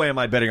 no way am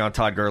I betting on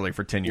Todd Gurley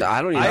for 10 years.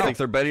 I don't even think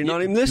they're betting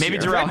on him this year.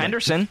 Maybe Darrell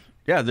Henderson.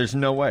 Yeah, there's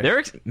no way.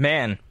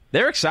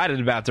 They're excited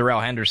about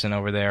Darrell Henderson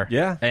over there.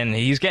 Yeah, and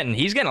he's getting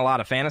a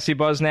lot of fantasy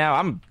buzz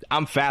now.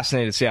 I'm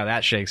fascinated to see how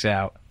that shakes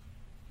out.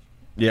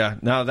 Yeah,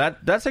 no,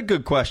 that's a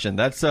good question.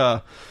 That's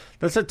a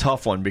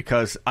tough one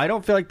because I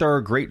don't feel like there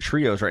are great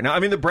trios right now. I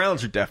mean, the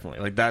Browns are definitely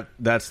like that.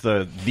 That's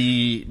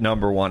the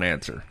number one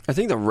answer. I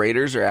think the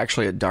Raiders are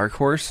actually a dark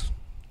horse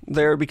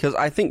there because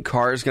I think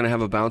Carr is going to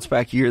have a bounce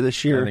back year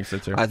this year. I think so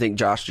too. I think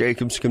Josh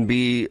Jacobs can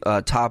be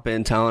a top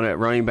end talent at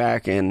running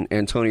back, and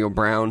Antonio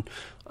Brown,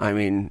 I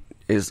mean,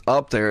 is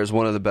up there as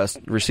one of the best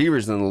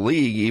receivers in the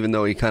league, even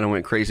though he kind of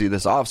went crazy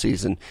this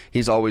offseason.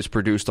 He's always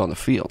produced on the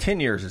field. 10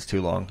 years is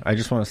too long. I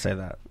just want to say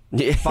that.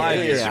 Yeah.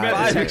 5 years.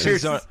 Yeah. 5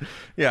 years.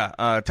 Yeah.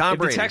 Tom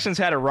Brady. If the Texans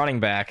had a running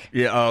back.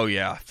 Yeah. Oh,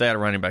 yeah. If they had a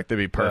running back, they'd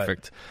be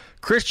perfect.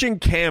 Christian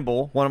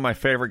Campbell, one of my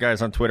favorite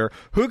guys on Twitter,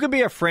 who could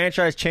be a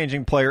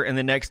franchise-changing player in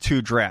the next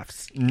 2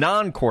 drafts?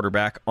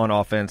 Non-quarterback on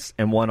offense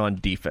and one on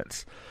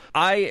defense.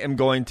 I am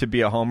going to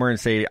be a homer and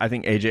say I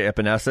think A.J.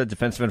 Epinesa,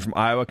 defenseman from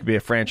Iowa, could be a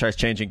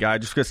franchise-changing guy.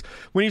 Just because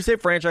when you say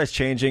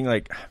franchise-changing,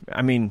 like,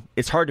 I mean,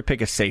 it's hard to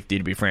pick a safety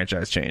to be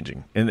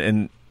franchise-changing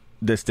in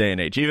this day and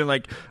age. Even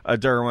like a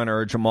Derwin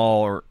or a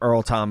Jamal or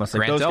Earl Thomas,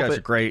 like those guys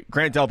are great.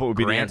 Grant Delpit would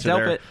be the answer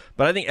there.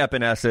 But I think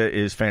Epinesa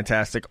is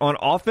fantastic. On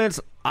offense,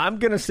 I'm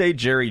going to say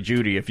Jerry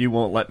Jeudy if you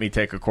won't let me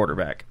take a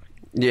quarterback.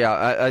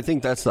 Yeah, I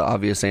think that's the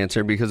obvious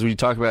answer because we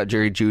talk about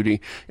Jerry Jeudy,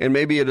 and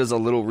maybe it is a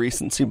little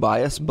recency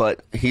bias,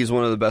 but he's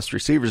one of the best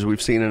receivers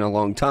we've seen in a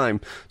long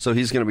time, so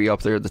he's going to be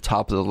up there at the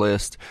top of the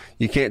list.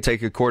 You can't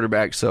take a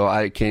quarterback, so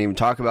I can't even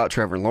talk about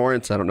Trevor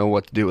Lawrence. I don't know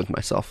what to do with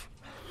myself.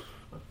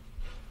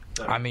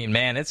 I mean,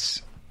 man,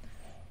 it's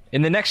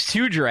in the next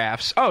 2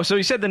 drafts. Oh, so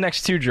you said the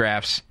next 2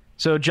 drafts.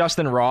 So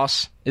Justin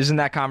Ross is in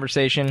that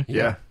conversation.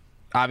 Yeah.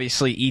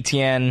 Obviously,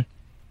 Etienne,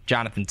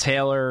 Jonathan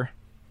Taylor.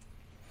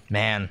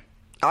 Man.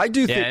 I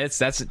do think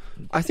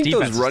I think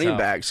those running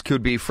backs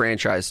could be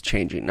franchise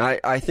changing.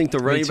 I think the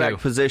running back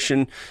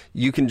position,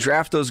 you can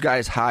draft those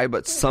guys high,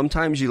 but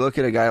sometimes you look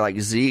at a guy like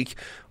Zeke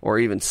or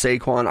even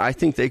Saquon, I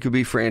think they could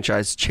be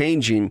franchise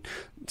changing.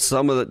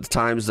 Some of the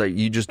times that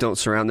you just don't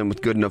surround them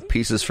with good enough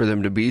pieces for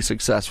them to be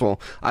successful.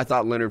 I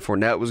thought Leonard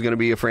Fournette was going to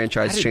be a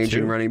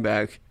franchise-changing running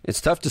back. It's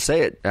tough to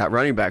say it at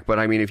running back, but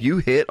I mean, if you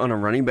hit on a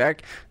running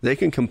back, they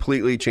can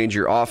completely change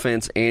your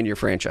offense and your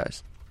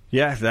franchise.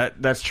 Yeah,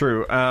 that's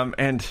true.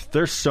 And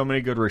there's so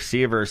many good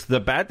receivers. The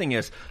bad thing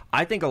is,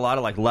 I think a lot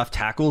of like left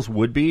tackles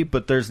would be,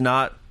 but there's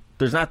not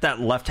that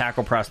left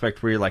tackle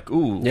prospect where you're like,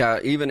 ooh. Yeah,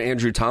 even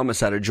Andrew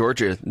Thomas out of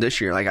Georgia this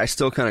year. Like, I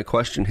still kind of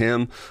question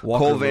him.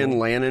 Cole Van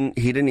Lannon,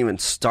 he didn't even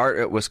start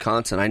at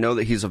Wisconsin. I know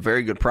that he's a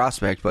very good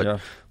prospect, but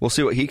we'll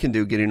see what he can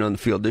do getting on the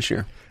field this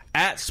year.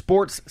 At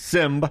Sports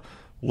Sim,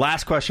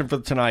 last question for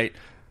tonight.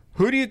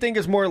 Who do you think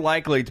is more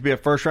likely to be a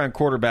first-round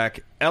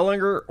quarterback,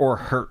 Ehlinger or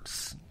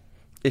Hurts?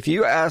 If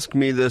you asked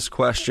me this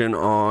question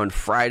on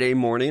Friday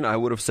morning, I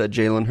would have said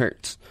Jalen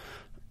Hurts.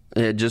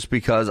 Just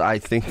because I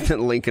think that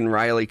Lincoln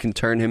Riley can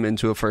turn him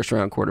into a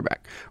first-round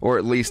quarterback, or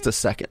at least a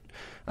second.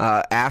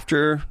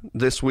 After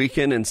this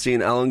weekend and seeing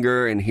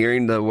Ehlinger and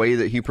hearing the way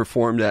that he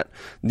performed at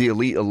the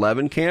Elite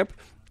 11 camp,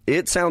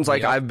 it sounds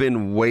like I've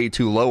been way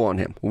too low on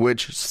him,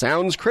 which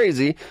sounds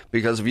crazy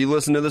because if you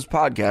listen to this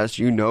podcast,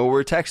 you know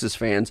we're Texas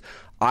fans.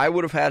 I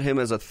would have had him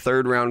as a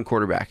third-round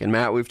quarterback. And,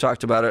 Matt, we've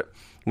talked about it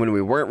when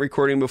we weren't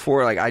recording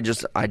before. Like,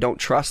 I don't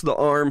trust the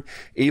arm,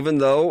 even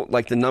though,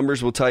 like, the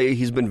numbers will tell you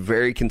he's been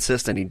very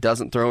consistent. He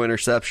doesn't throw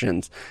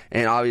interceptions.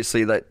 And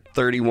obviously that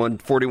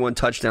 41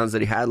 touchdowns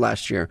that he had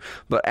last year.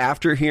 But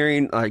after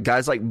hearing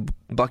guys like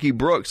Bucky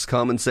Brooks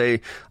come and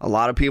say a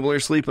lot of people are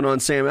sleeping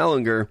on Sam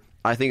Ehlinger,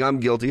 I think I'm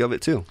guilty of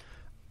it too.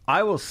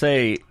 I will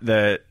say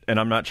that, and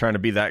I'm not trying to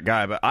be that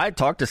guy, but I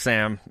talked to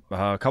Sam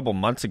a couple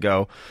months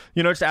ago,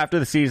 just after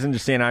the season,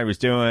 just seeing how he was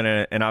doing,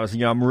 and I was,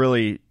 I'm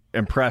really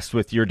impressed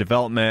with your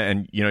development,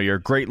 and you're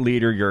a great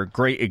leader, you're a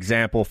great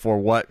example for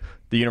what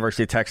the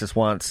University of Texas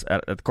wants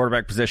at the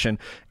quarterback position,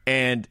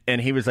 and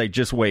he was like,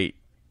 just wait,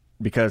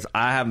 because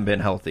I haven't been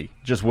healthy.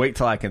 Just wait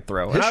till I can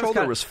throw. His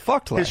shoulder was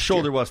fucked last year. His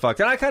shoulder was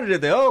fucked, and I kind of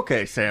did the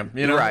okay, Sam,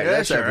 right? Yeah,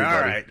 that's sure, everybody.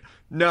 All right.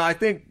 No, I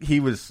think he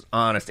was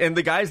honest. And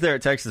the guys there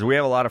at Texas, we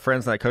have a lot of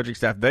friends on that coaching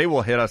staff. They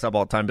will hit us up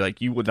all the time, be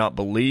like, you would not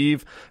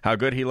believe how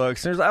good he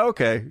looks. And it's like,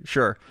 okay,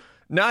 sure.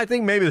 No, I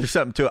think maybe there's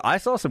something to it. I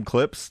saw some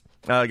clips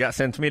got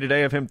sent to me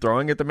today of him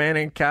throwing at the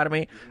Manning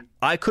Academy.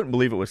 I couldn't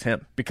believe it was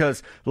him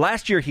because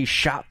last year he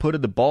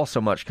shot-putted the ball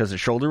so much because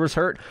his shoulder was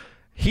hurt.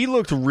 He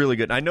looked really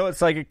good. I know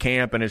it's like a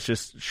camp and it's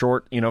just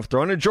short,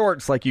 throwing in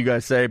jorts like you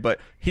guys say, but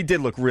he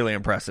did look really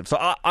impressive. So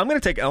I'm going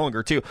to take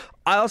Ehlinger too.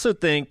 I also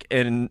think,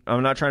 and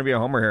I'm not trying to be a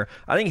homer here,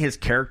 I think his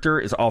character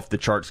is off the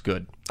charts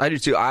good. I do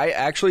too. I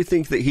actually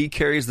think that he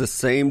carries the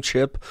same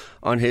chip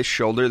on his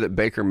shoulder that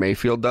Baker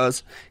Mayfield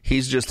does.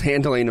 He's just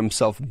handling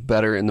himself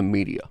better in the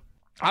media.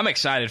 I'm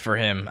excited for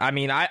him. I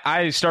mean,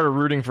 I started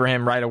rooting for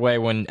him right away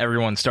when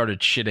everyone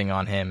started shitting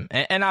on him.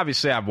 And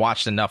obviously I've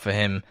watched enough of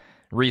him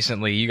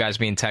recently, you guys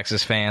being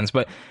Texas fans.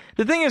 But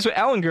the thing is with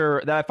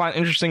Ehlinger that I find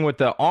interesting with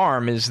the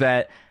arm is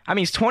that, I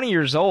mean, he's 20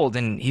 years old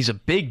and he's a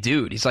big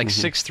dude. He's like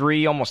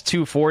 6'3", almost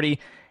 240.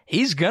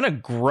 He's going to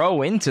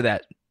grow into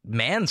that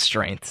man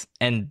strength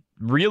and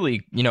really,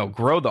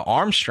 grow the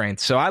arm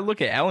strength. So I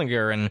look at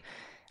Ehlinger and,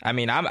 I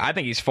mean, I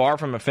think he's far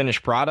from a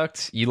finished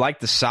product. You like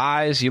the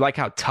size, you like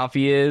how tough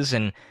he is,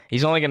 and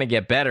he's only going to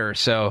get better.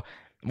 So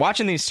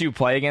watching these two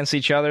play against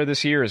each other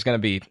this year is going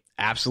to be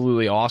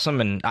absolutely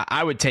awesome, and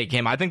I would take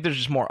him. I think there's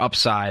just more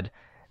upside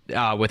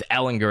with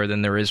Ehlinger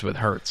than there is with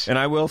Hurts. And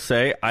I will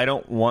say, I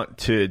don't want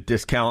to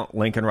discount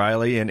Lincoln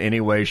Riley in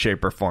any way,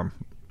 shape, or form.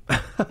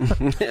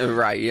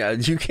 Right, yeah.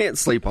 You can't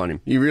sleep on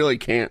him. You really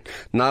can't.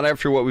 Not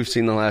after what we've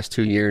seen the last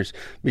 2 years.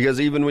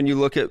 Because even when you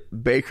look at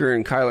Baker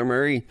and Kyler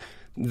Murray,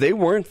 they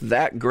weren't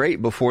that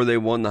great before they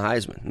won the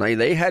Heisman. Now,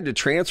 they had to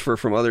transfer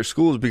from other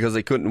schools because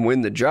they couldn't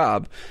win the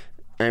job.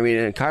 I mean,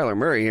 and Kyler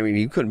Murray,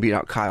 you couldn't beat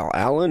out Kyle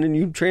Allen and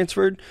you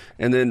transferred.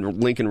 And then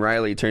Lincoln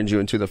Riley turns you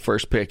into the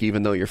first pick,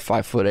 even though you're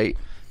 5'8".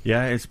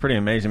 Yeah, it's pretty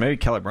amazing. Maybe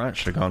Kelly Bryant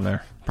should have gone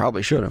there.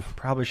 Probably should have.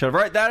 All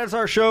right, that is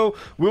our show.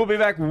 We'll be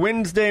back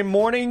Wednesday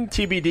morning,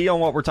 TBD on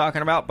what we're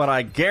talking about, but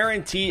I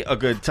guarantee a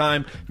good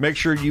time. Make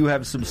sure you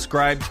have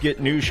subscribed to get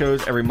new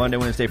shows every Monday,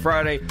 Wednesday,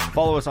 Friday.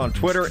 Follow us on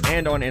Twitter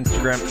and on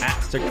Instagram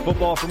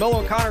 @StickFootball. For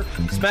Miller O'Connor,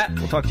 it's Matt.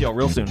 We'll talk to y'all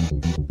real soon.